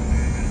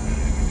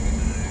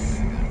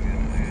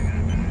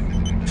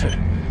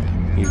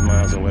 He's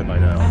miles away by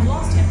now. I've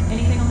lost him.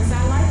 Anything on the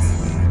satellites?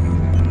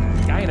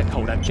 Guy in a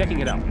coat. I'm checking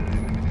it out.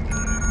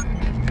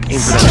 Aim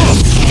for the head.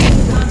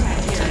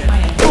 Contact here. I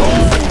am.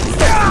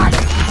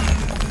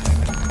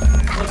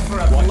 Look for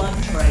a blood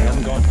He trail.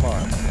 hasn't gone far.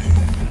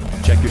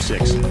 Check your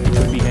 6. He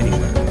could be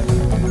anywhere.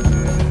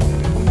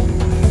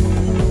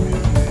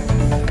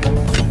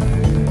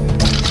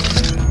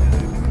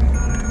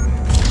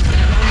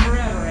 Gone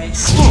forever, eh?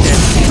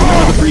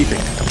 Another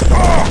briefing.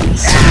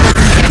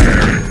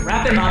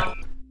 Wrap him up.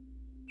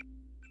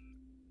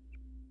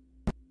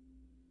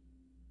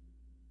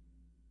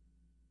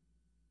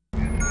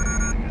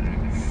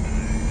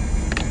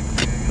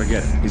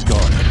 Forget it. He's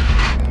gone.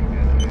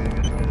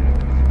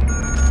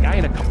 Guy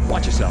in a coat.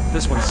 Watch yourself.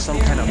 This one's some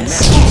kind of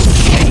mess.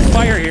 Taking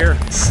fire here.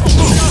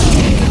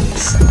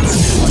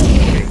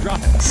 Okay, drop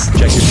it.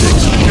 Check your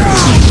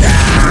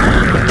 6.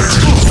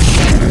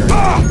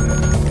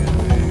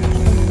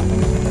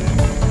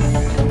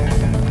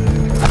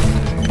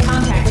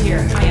 Contact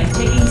here. I am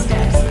taking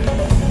steps.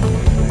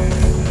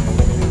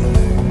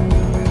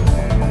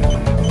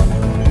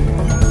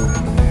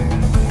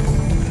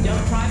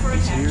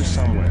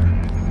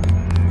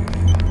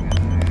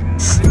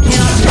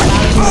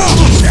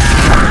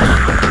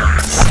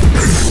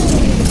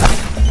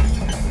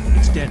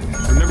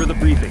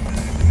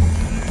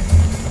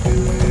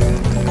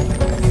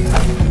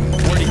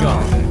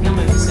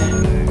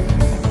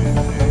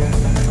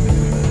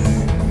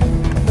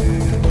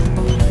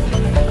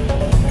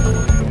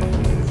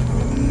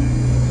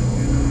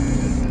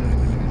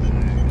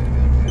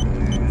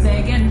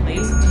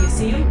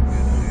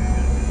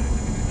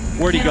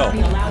 Where'd he go? Cannot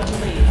be allowed to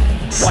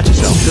leave. Watch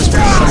yourself. This one's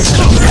nice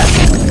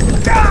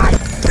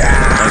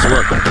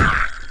work.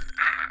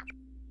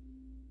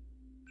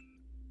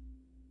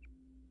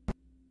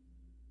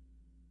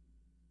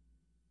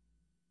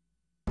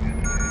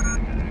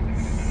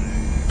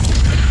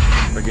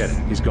 Forget it.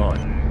 He's gone.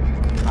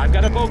 I've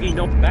got a bogey.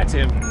 Nope, that's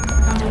him.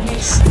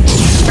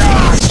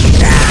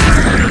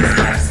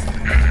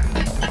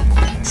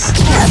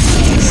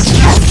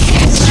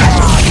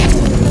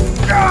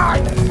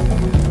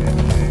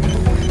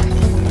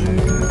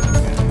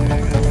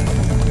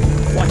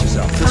 Watch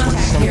yourself. This one's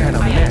some kind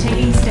of I am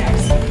taking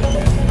steps.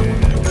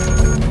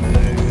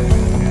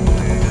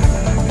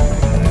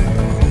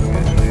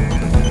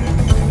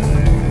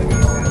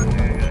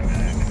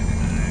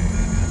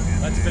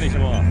 Let's finish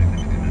him off.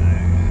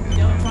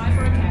 Don't try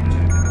for a capture.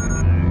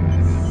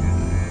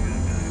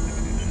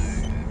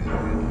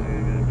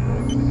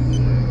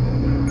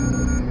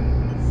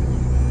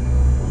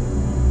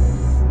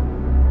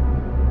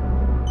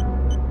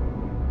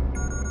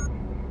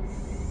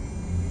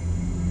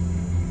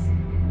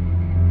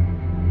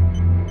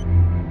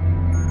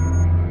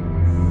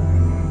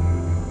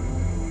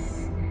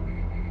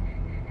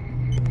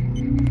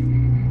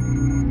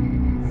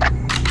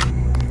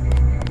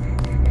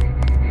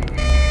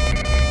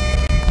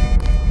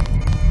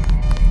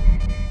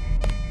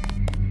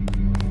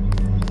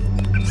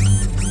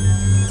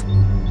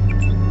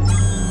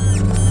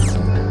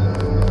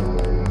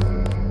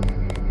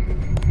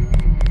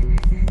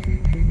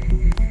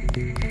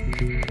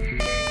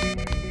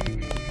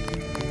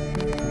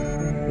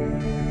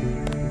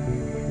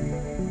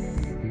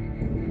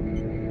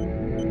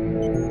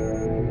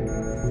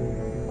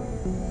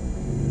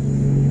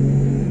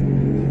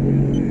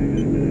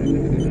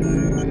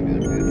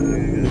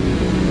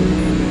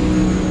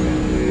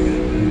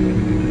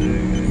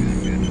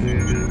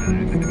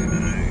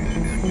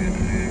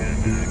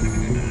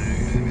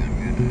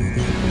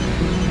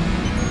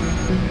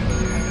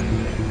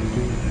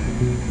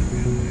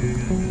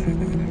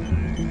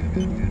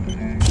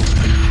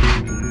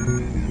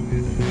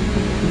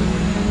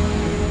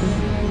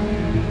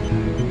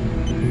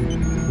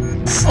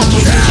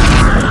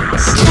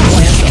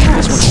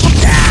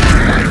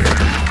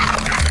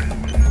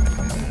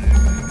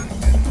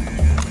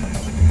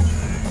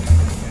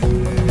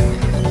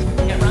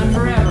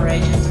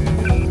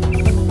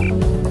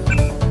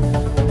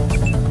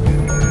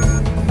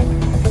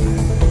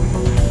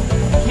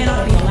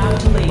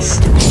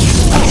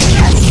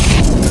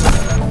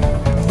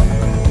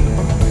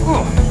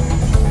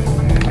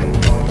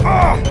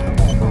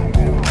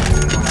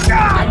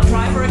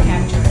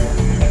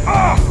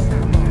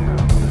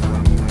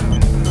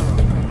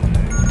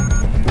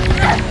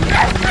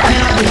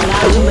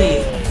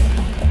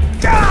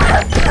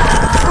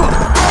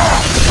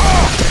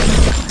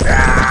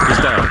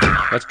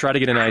 Let's try to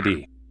get an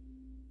ID.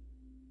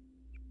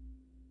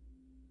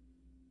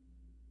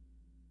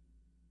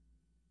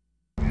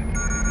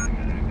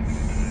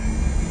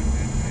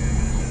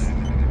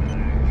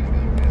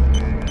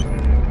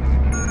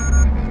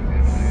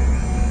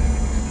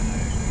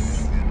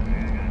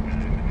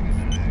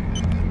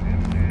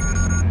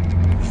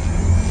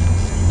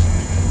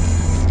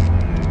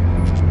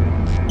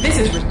 This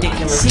is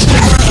ridiculous. Looks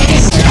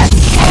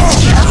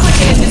like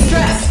he's in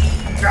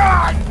distress.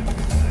 God!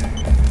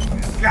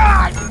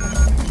 God!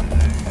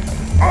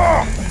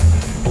 Oh!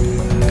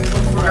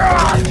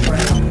 God!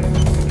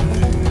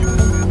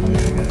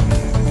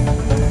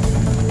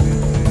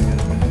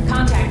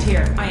 Contact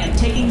here. I am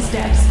taking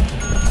steps.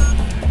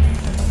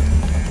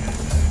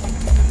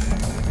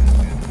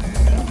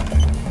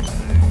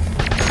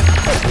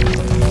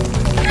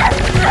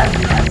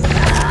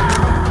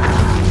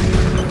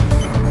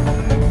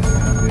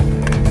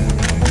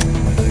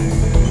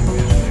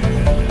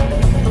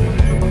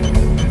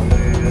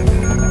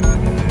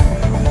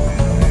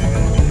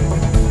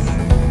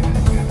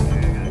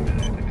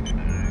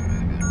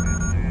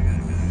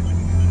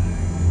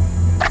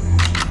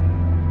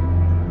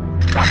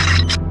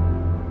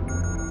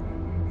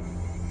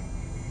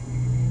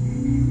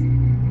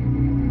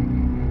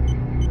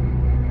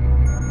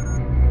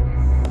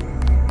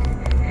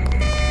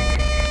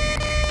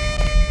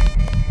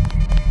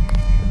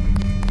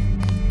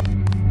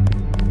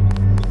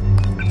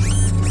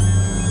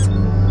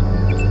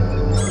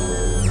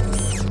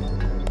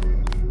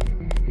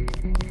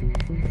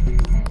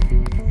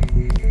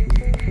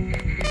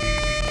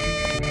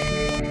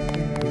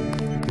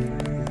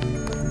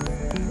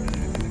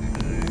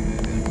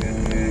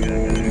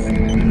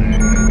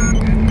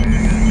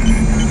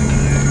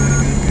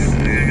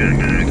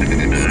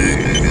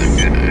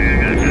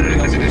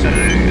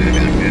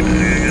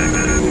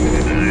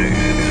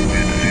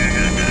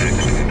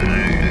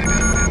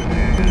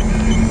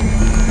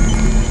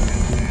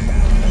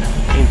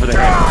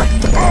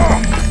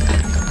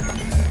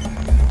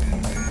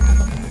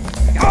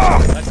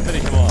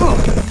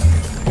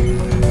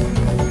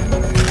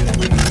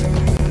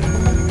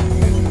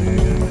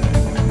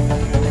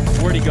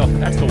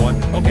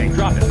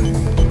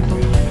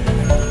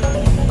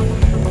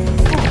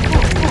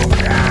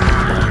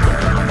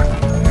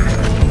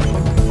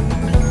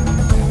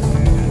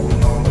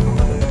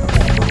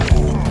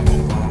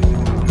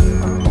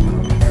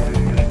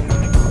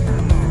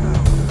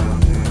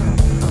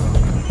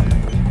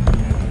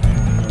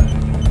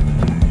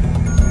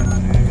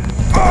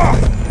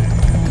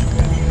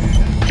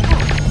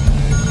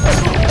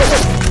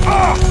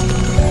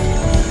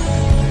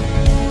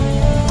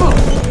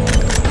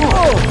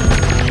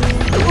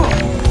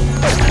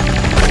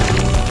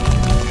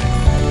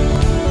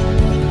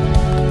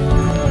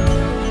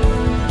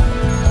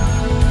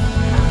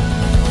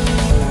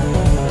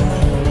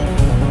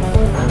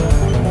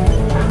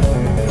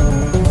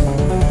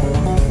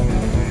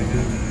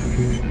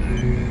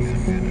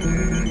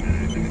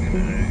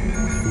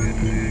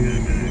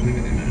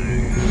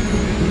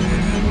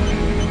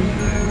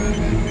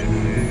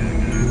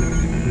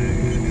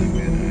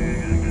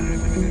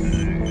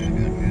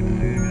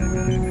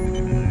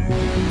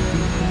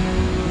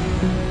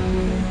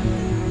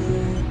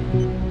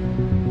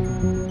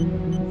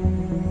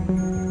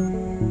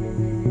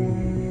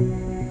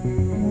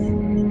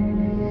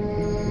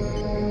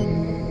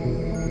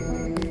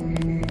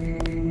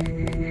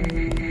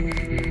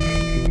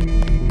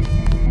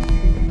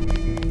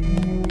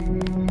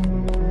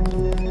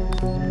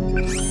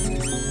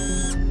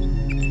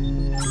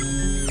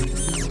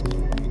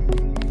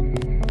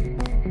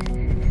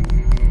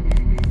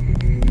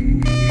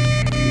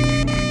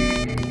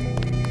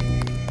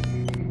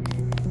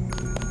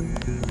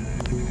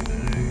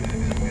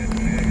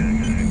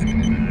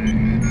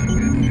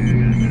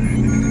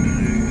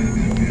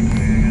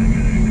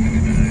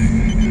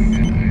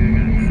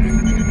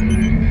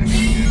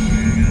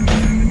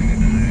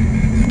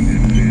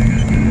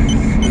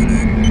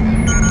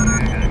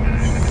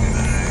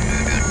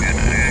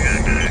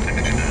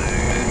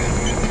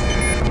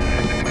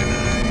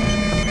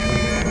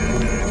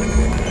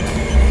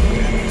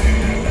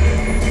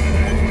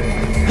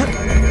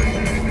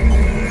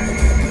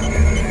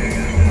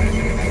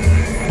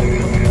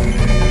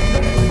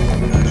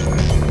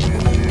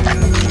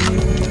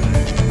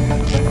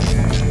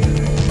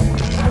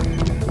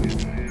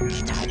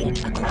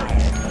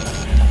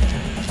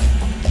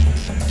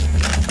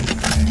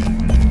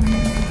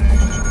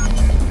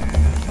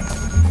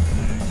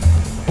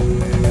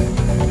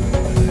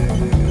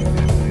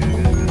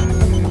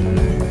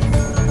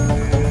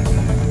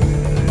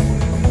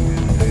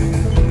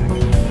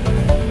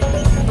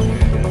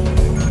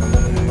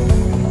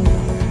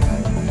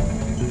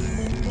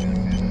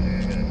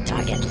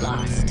 get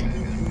lost.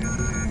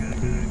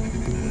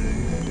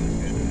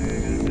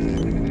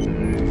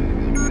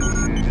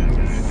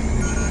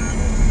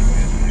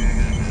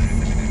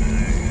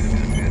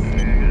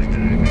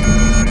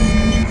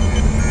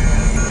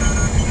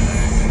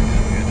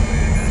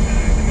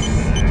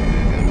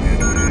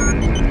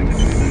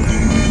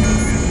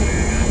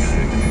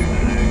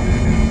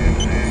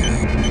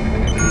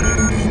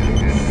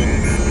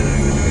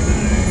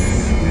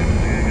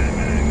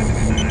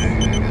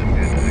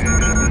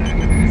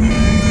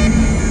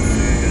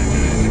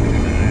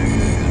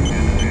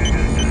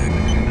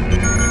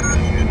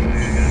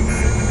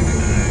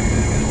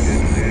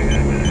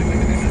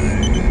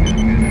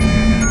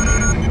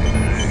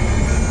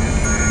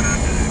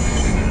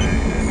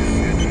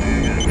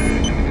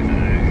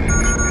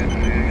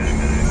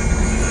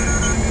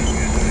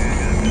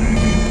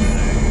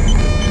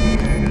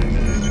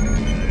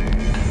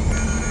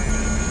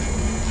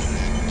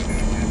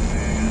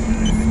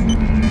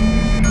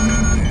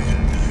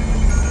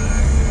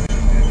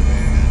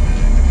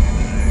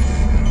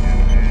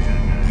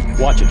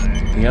 Watch it.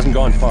 He hasn't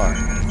gone far.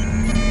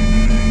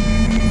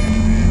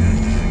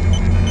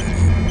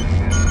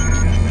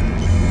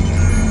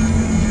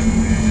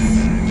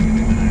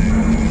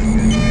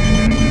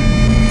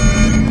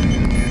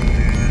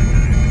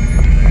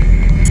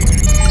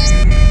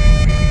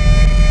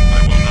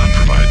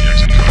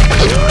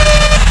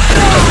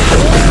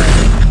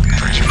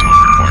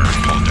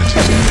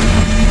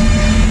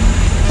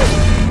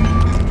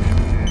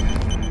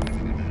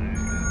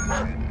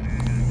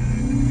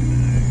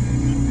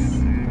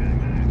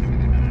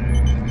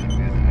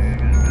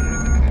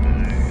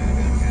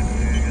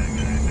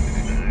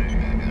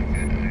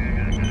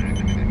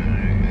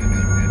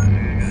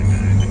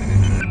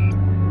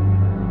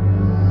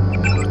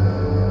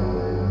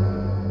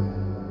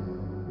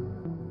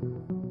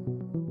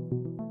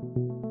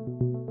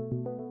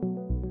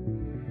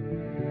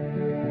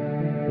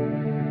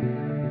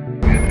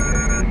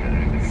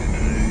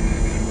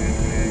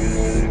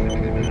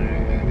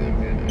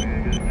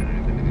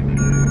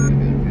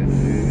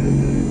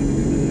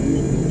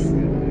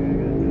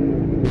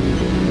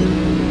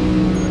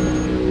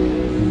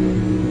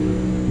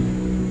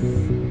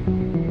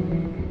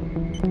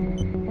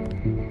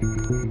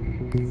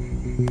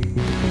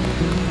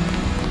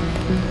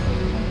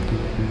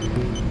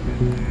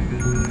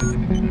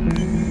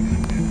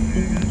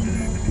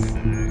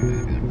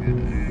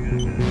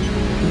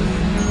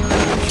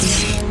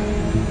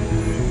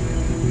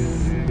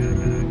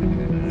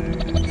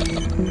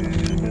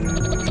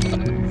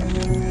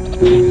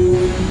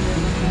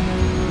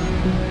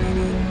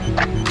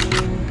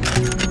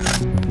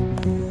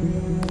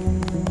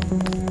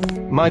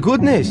 My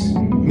goodness,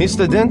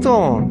 Mr.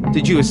 Denton,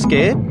 did you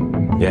escape?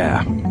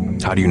 Yeah.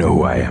 How do you know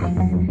who I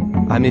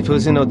am? I'm a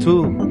prisoner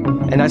too,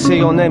 and I say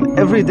your name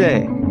every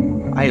day.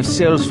 I have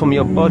cells from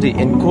your body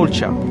and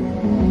culture.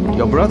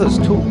 Your brothers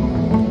too.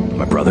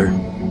 My brother?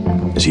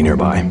 Is he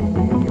nearby?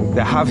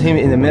 They have him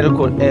in the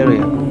medical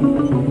area.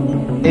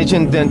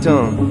 Agent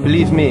Denton,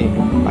 believe me,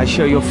 I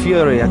share your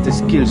fury at the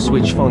skill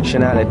switch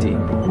functionality.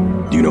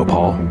 Do you know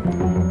Paul?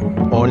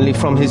 Only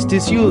from his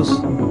disuse.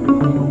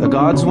 The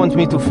gods want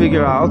me to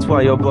figure out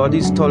why your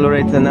bodies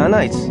tolerate the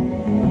nanites.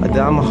 A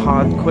damn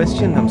hard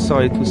question, I'm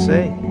sorry to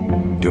say.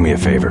 Do me a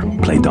favor,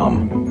 play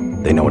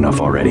dumb. They know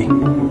enough already.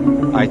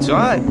 I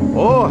try.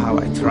 Oh, how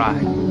I try.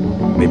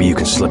 Maybe you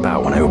can slip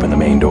out when I open the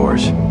main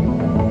doors.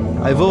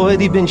 I've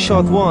already been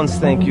shot once,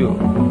 thank you.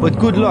 But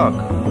good luck.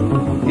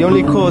 The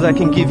only code I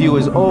can give you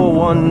is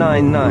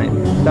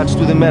 0199. That's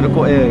to the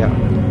medical area.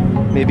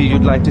 Maybe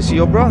you'd like to see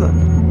your brother.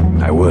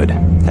 I would.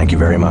 Thank you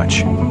very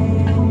much.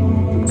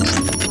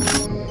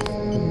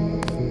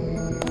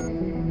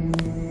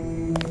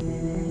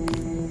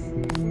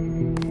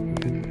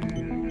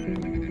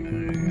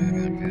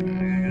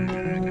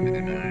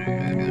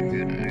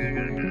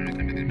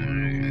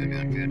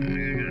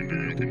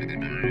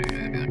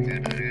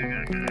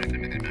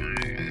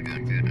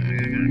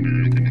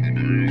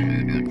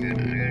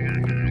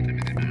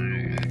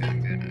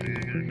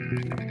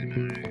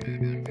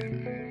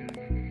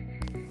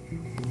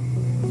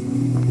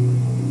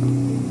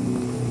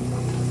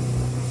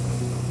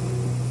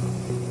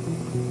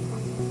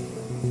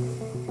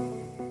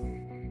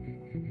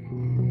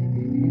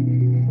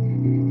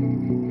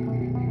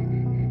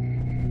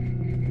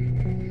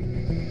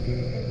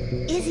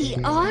 Is he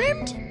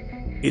armed?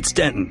 It's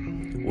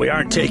Denton. We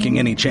aren't taking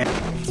any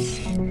chances.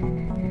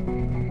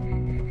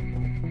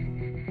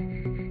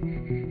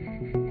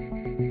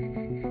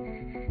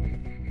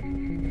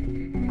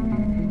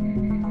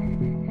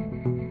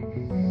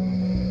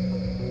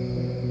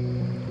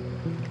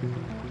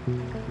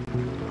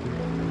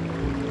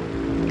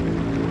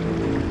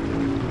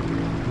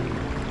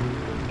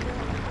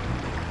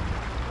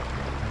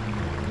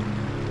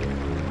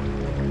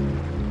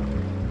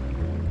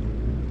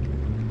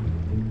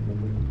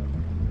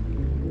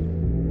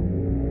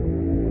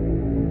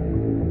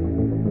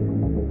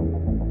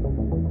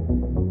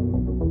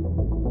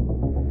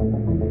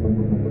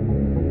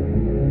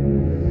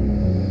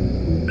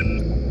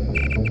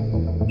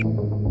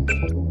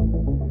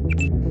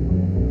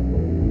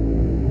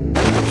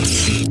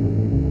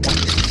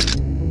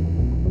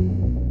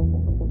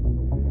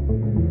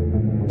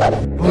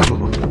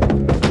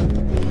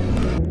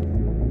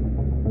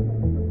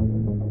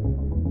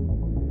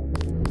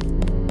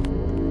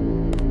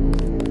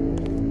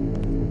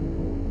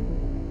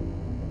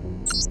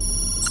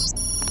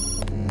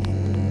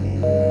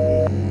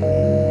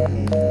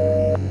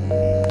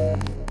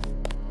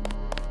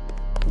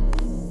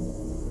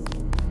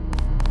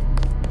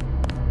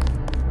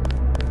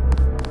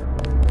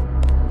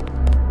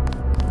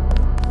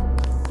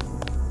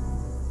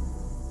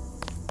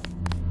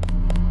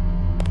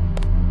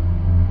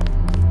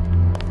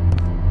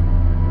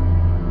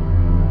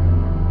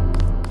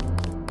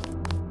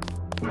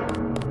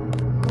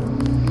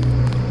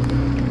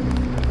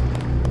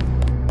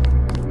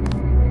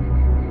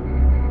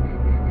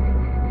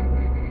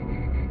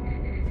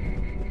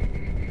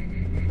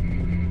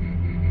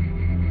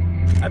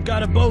 I've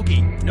got a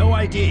bogey. No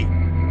ID.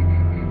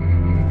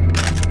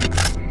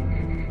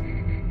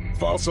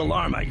 False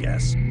alarm, I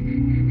guess.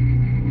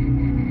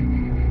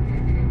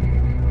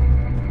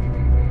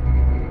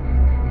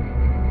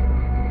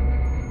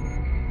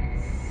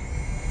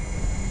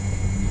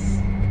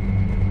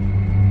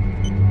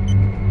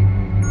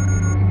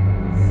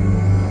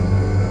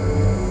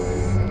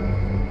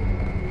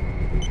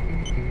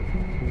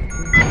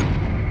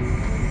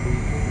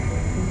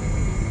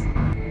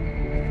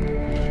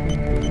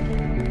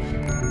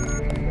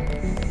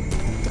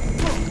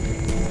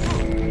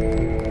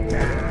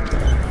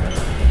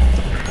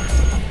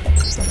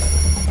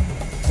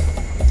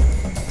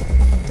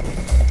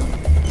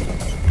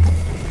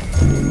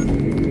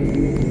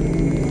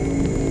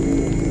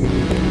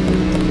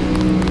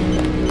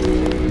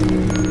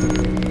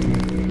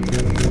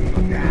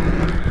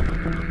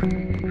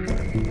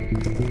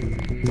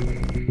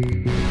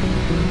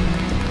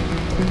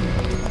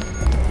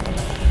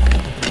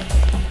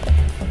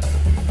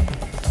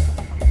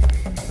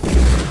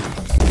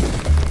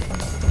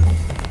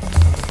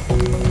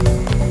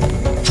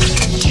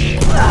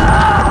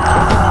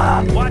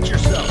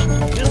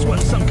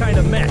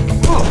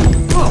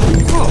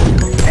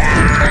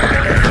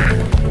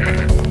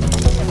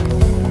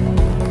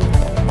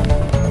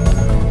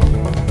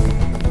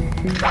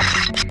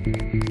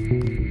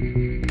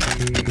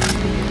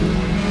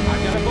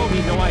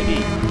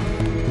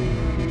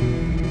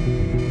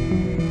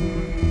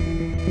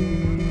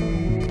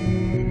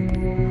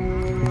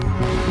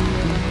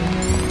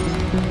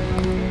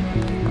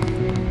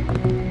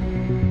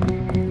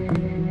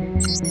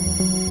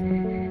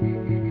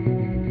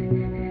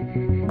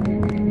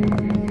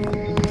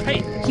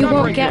 You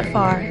won't get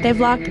far. They've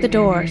locked the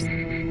doors.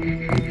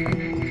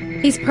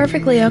 He's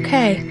perfectly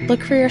okay.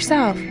 Look for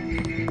yourself.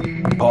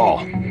 Paul,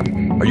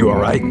 are you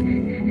alright?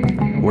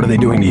 What are they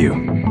doing to you?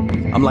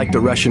 I'm like the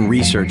Russian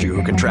researcher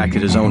who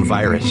contracted his own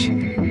virus.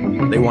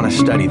 They want to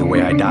study the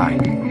way I die.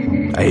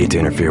 I hate to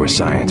interfere with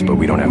science, but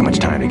we don't have much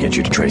time to get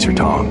you to Tracer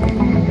Tong.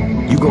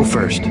 You go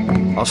first.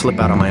 I'll slip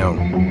out on my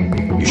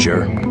own. You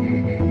sure?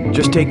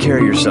 Just take care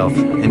of yourself,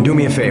 and do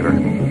me a favor.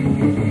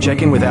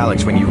 Check in with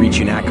Alex when you reach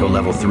UNATCO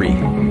level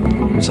 3.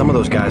 Some of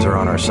those guys are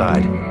on our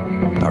side.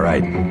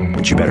 Alright,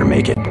 but you better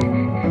make it.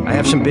 I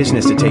have some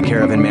business to take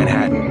care of in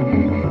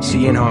Manhattan.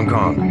 See you in Hong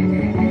Kong.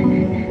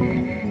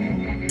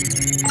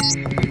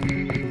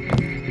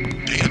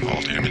 Data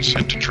vault image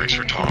sent to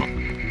Tracer Tong.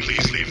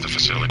 Please leave the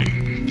facility.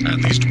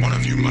 At least one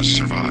of you must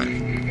survive.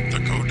 The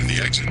code to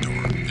the exit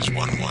door is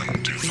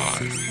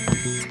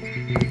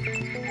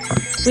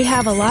 1125. We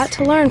have a lot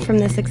to learn from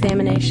this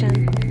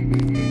examination.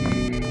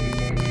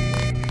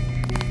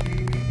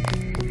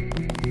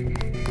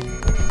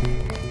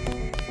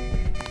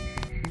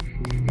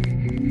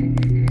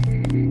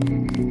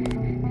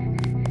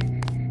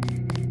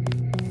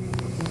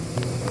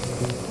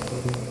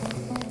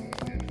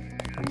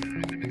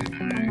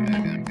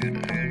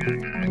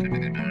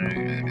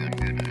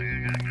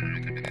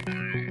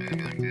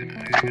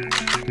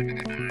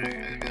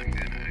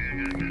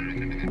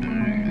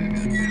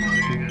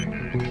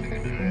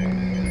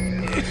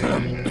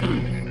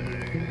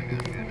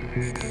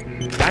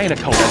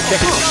 Dynaco, I'm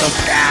checking for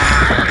something.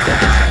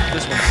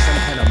 This one's some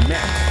kind of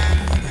mech.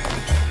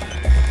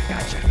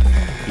 Gotcha.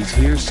 He's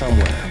here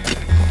somewhere.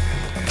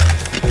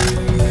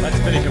 Let's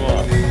finish him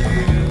off.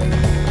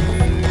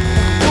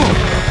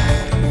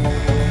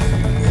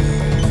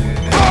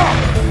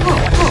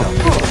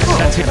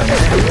 That's him.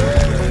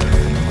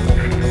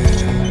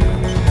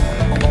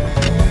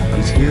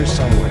 He's here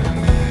somewhere.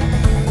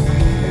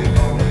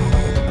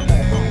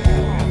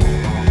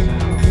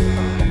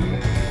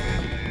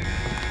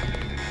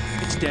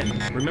 Denton,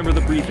 remember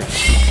the briefing.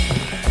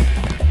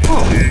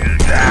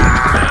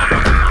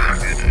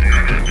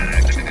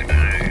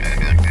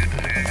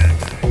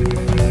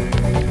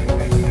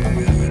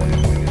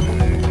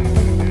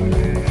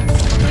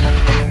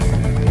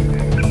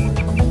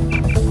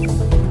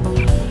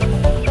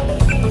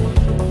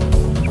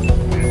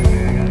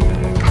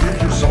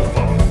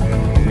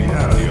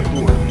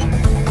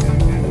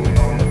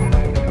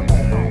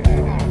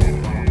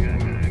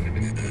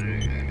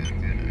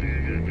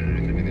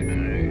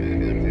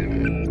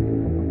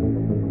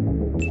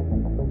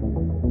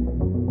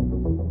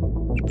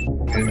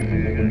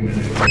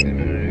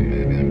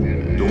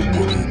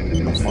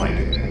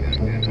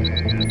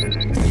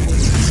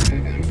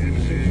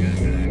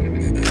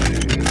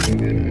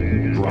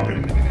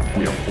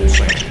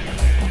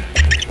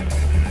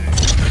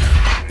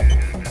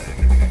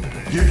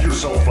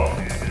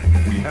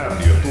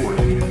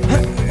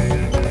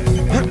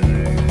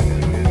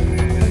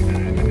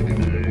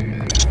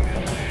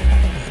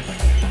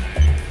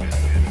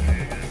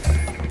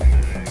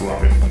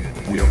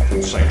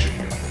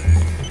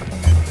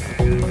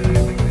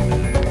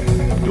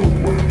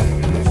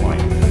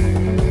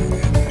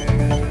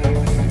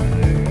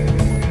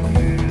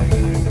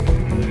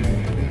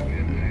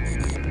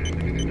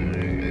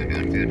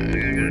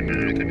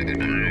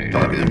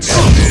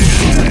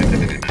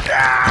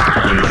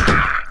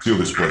 Seal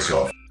this place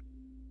off.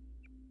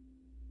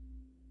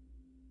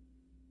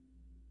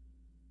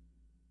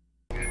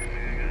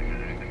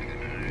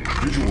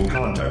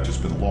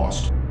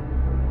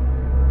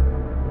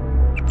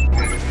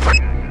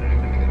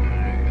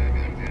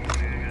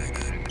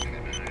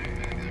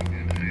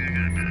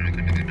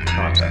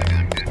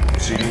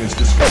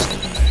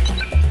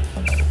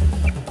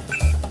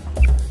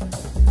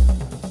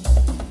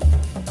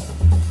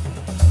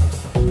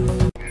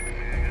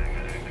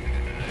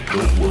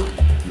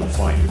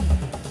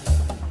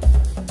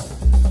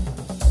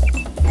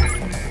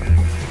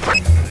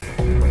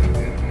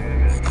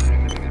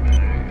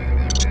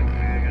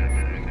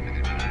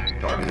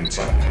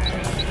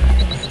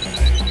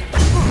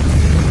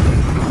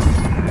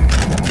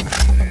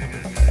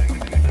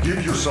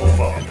 Give yourself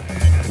up.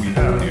 We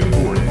have the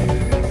authority.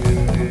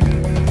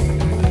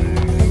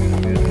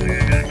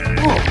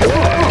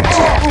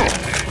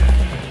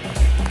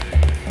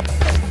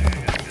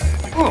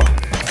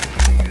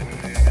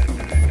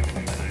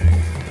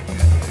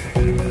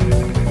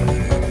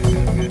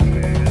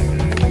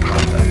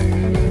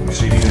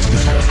 Proceeding is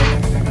discussed.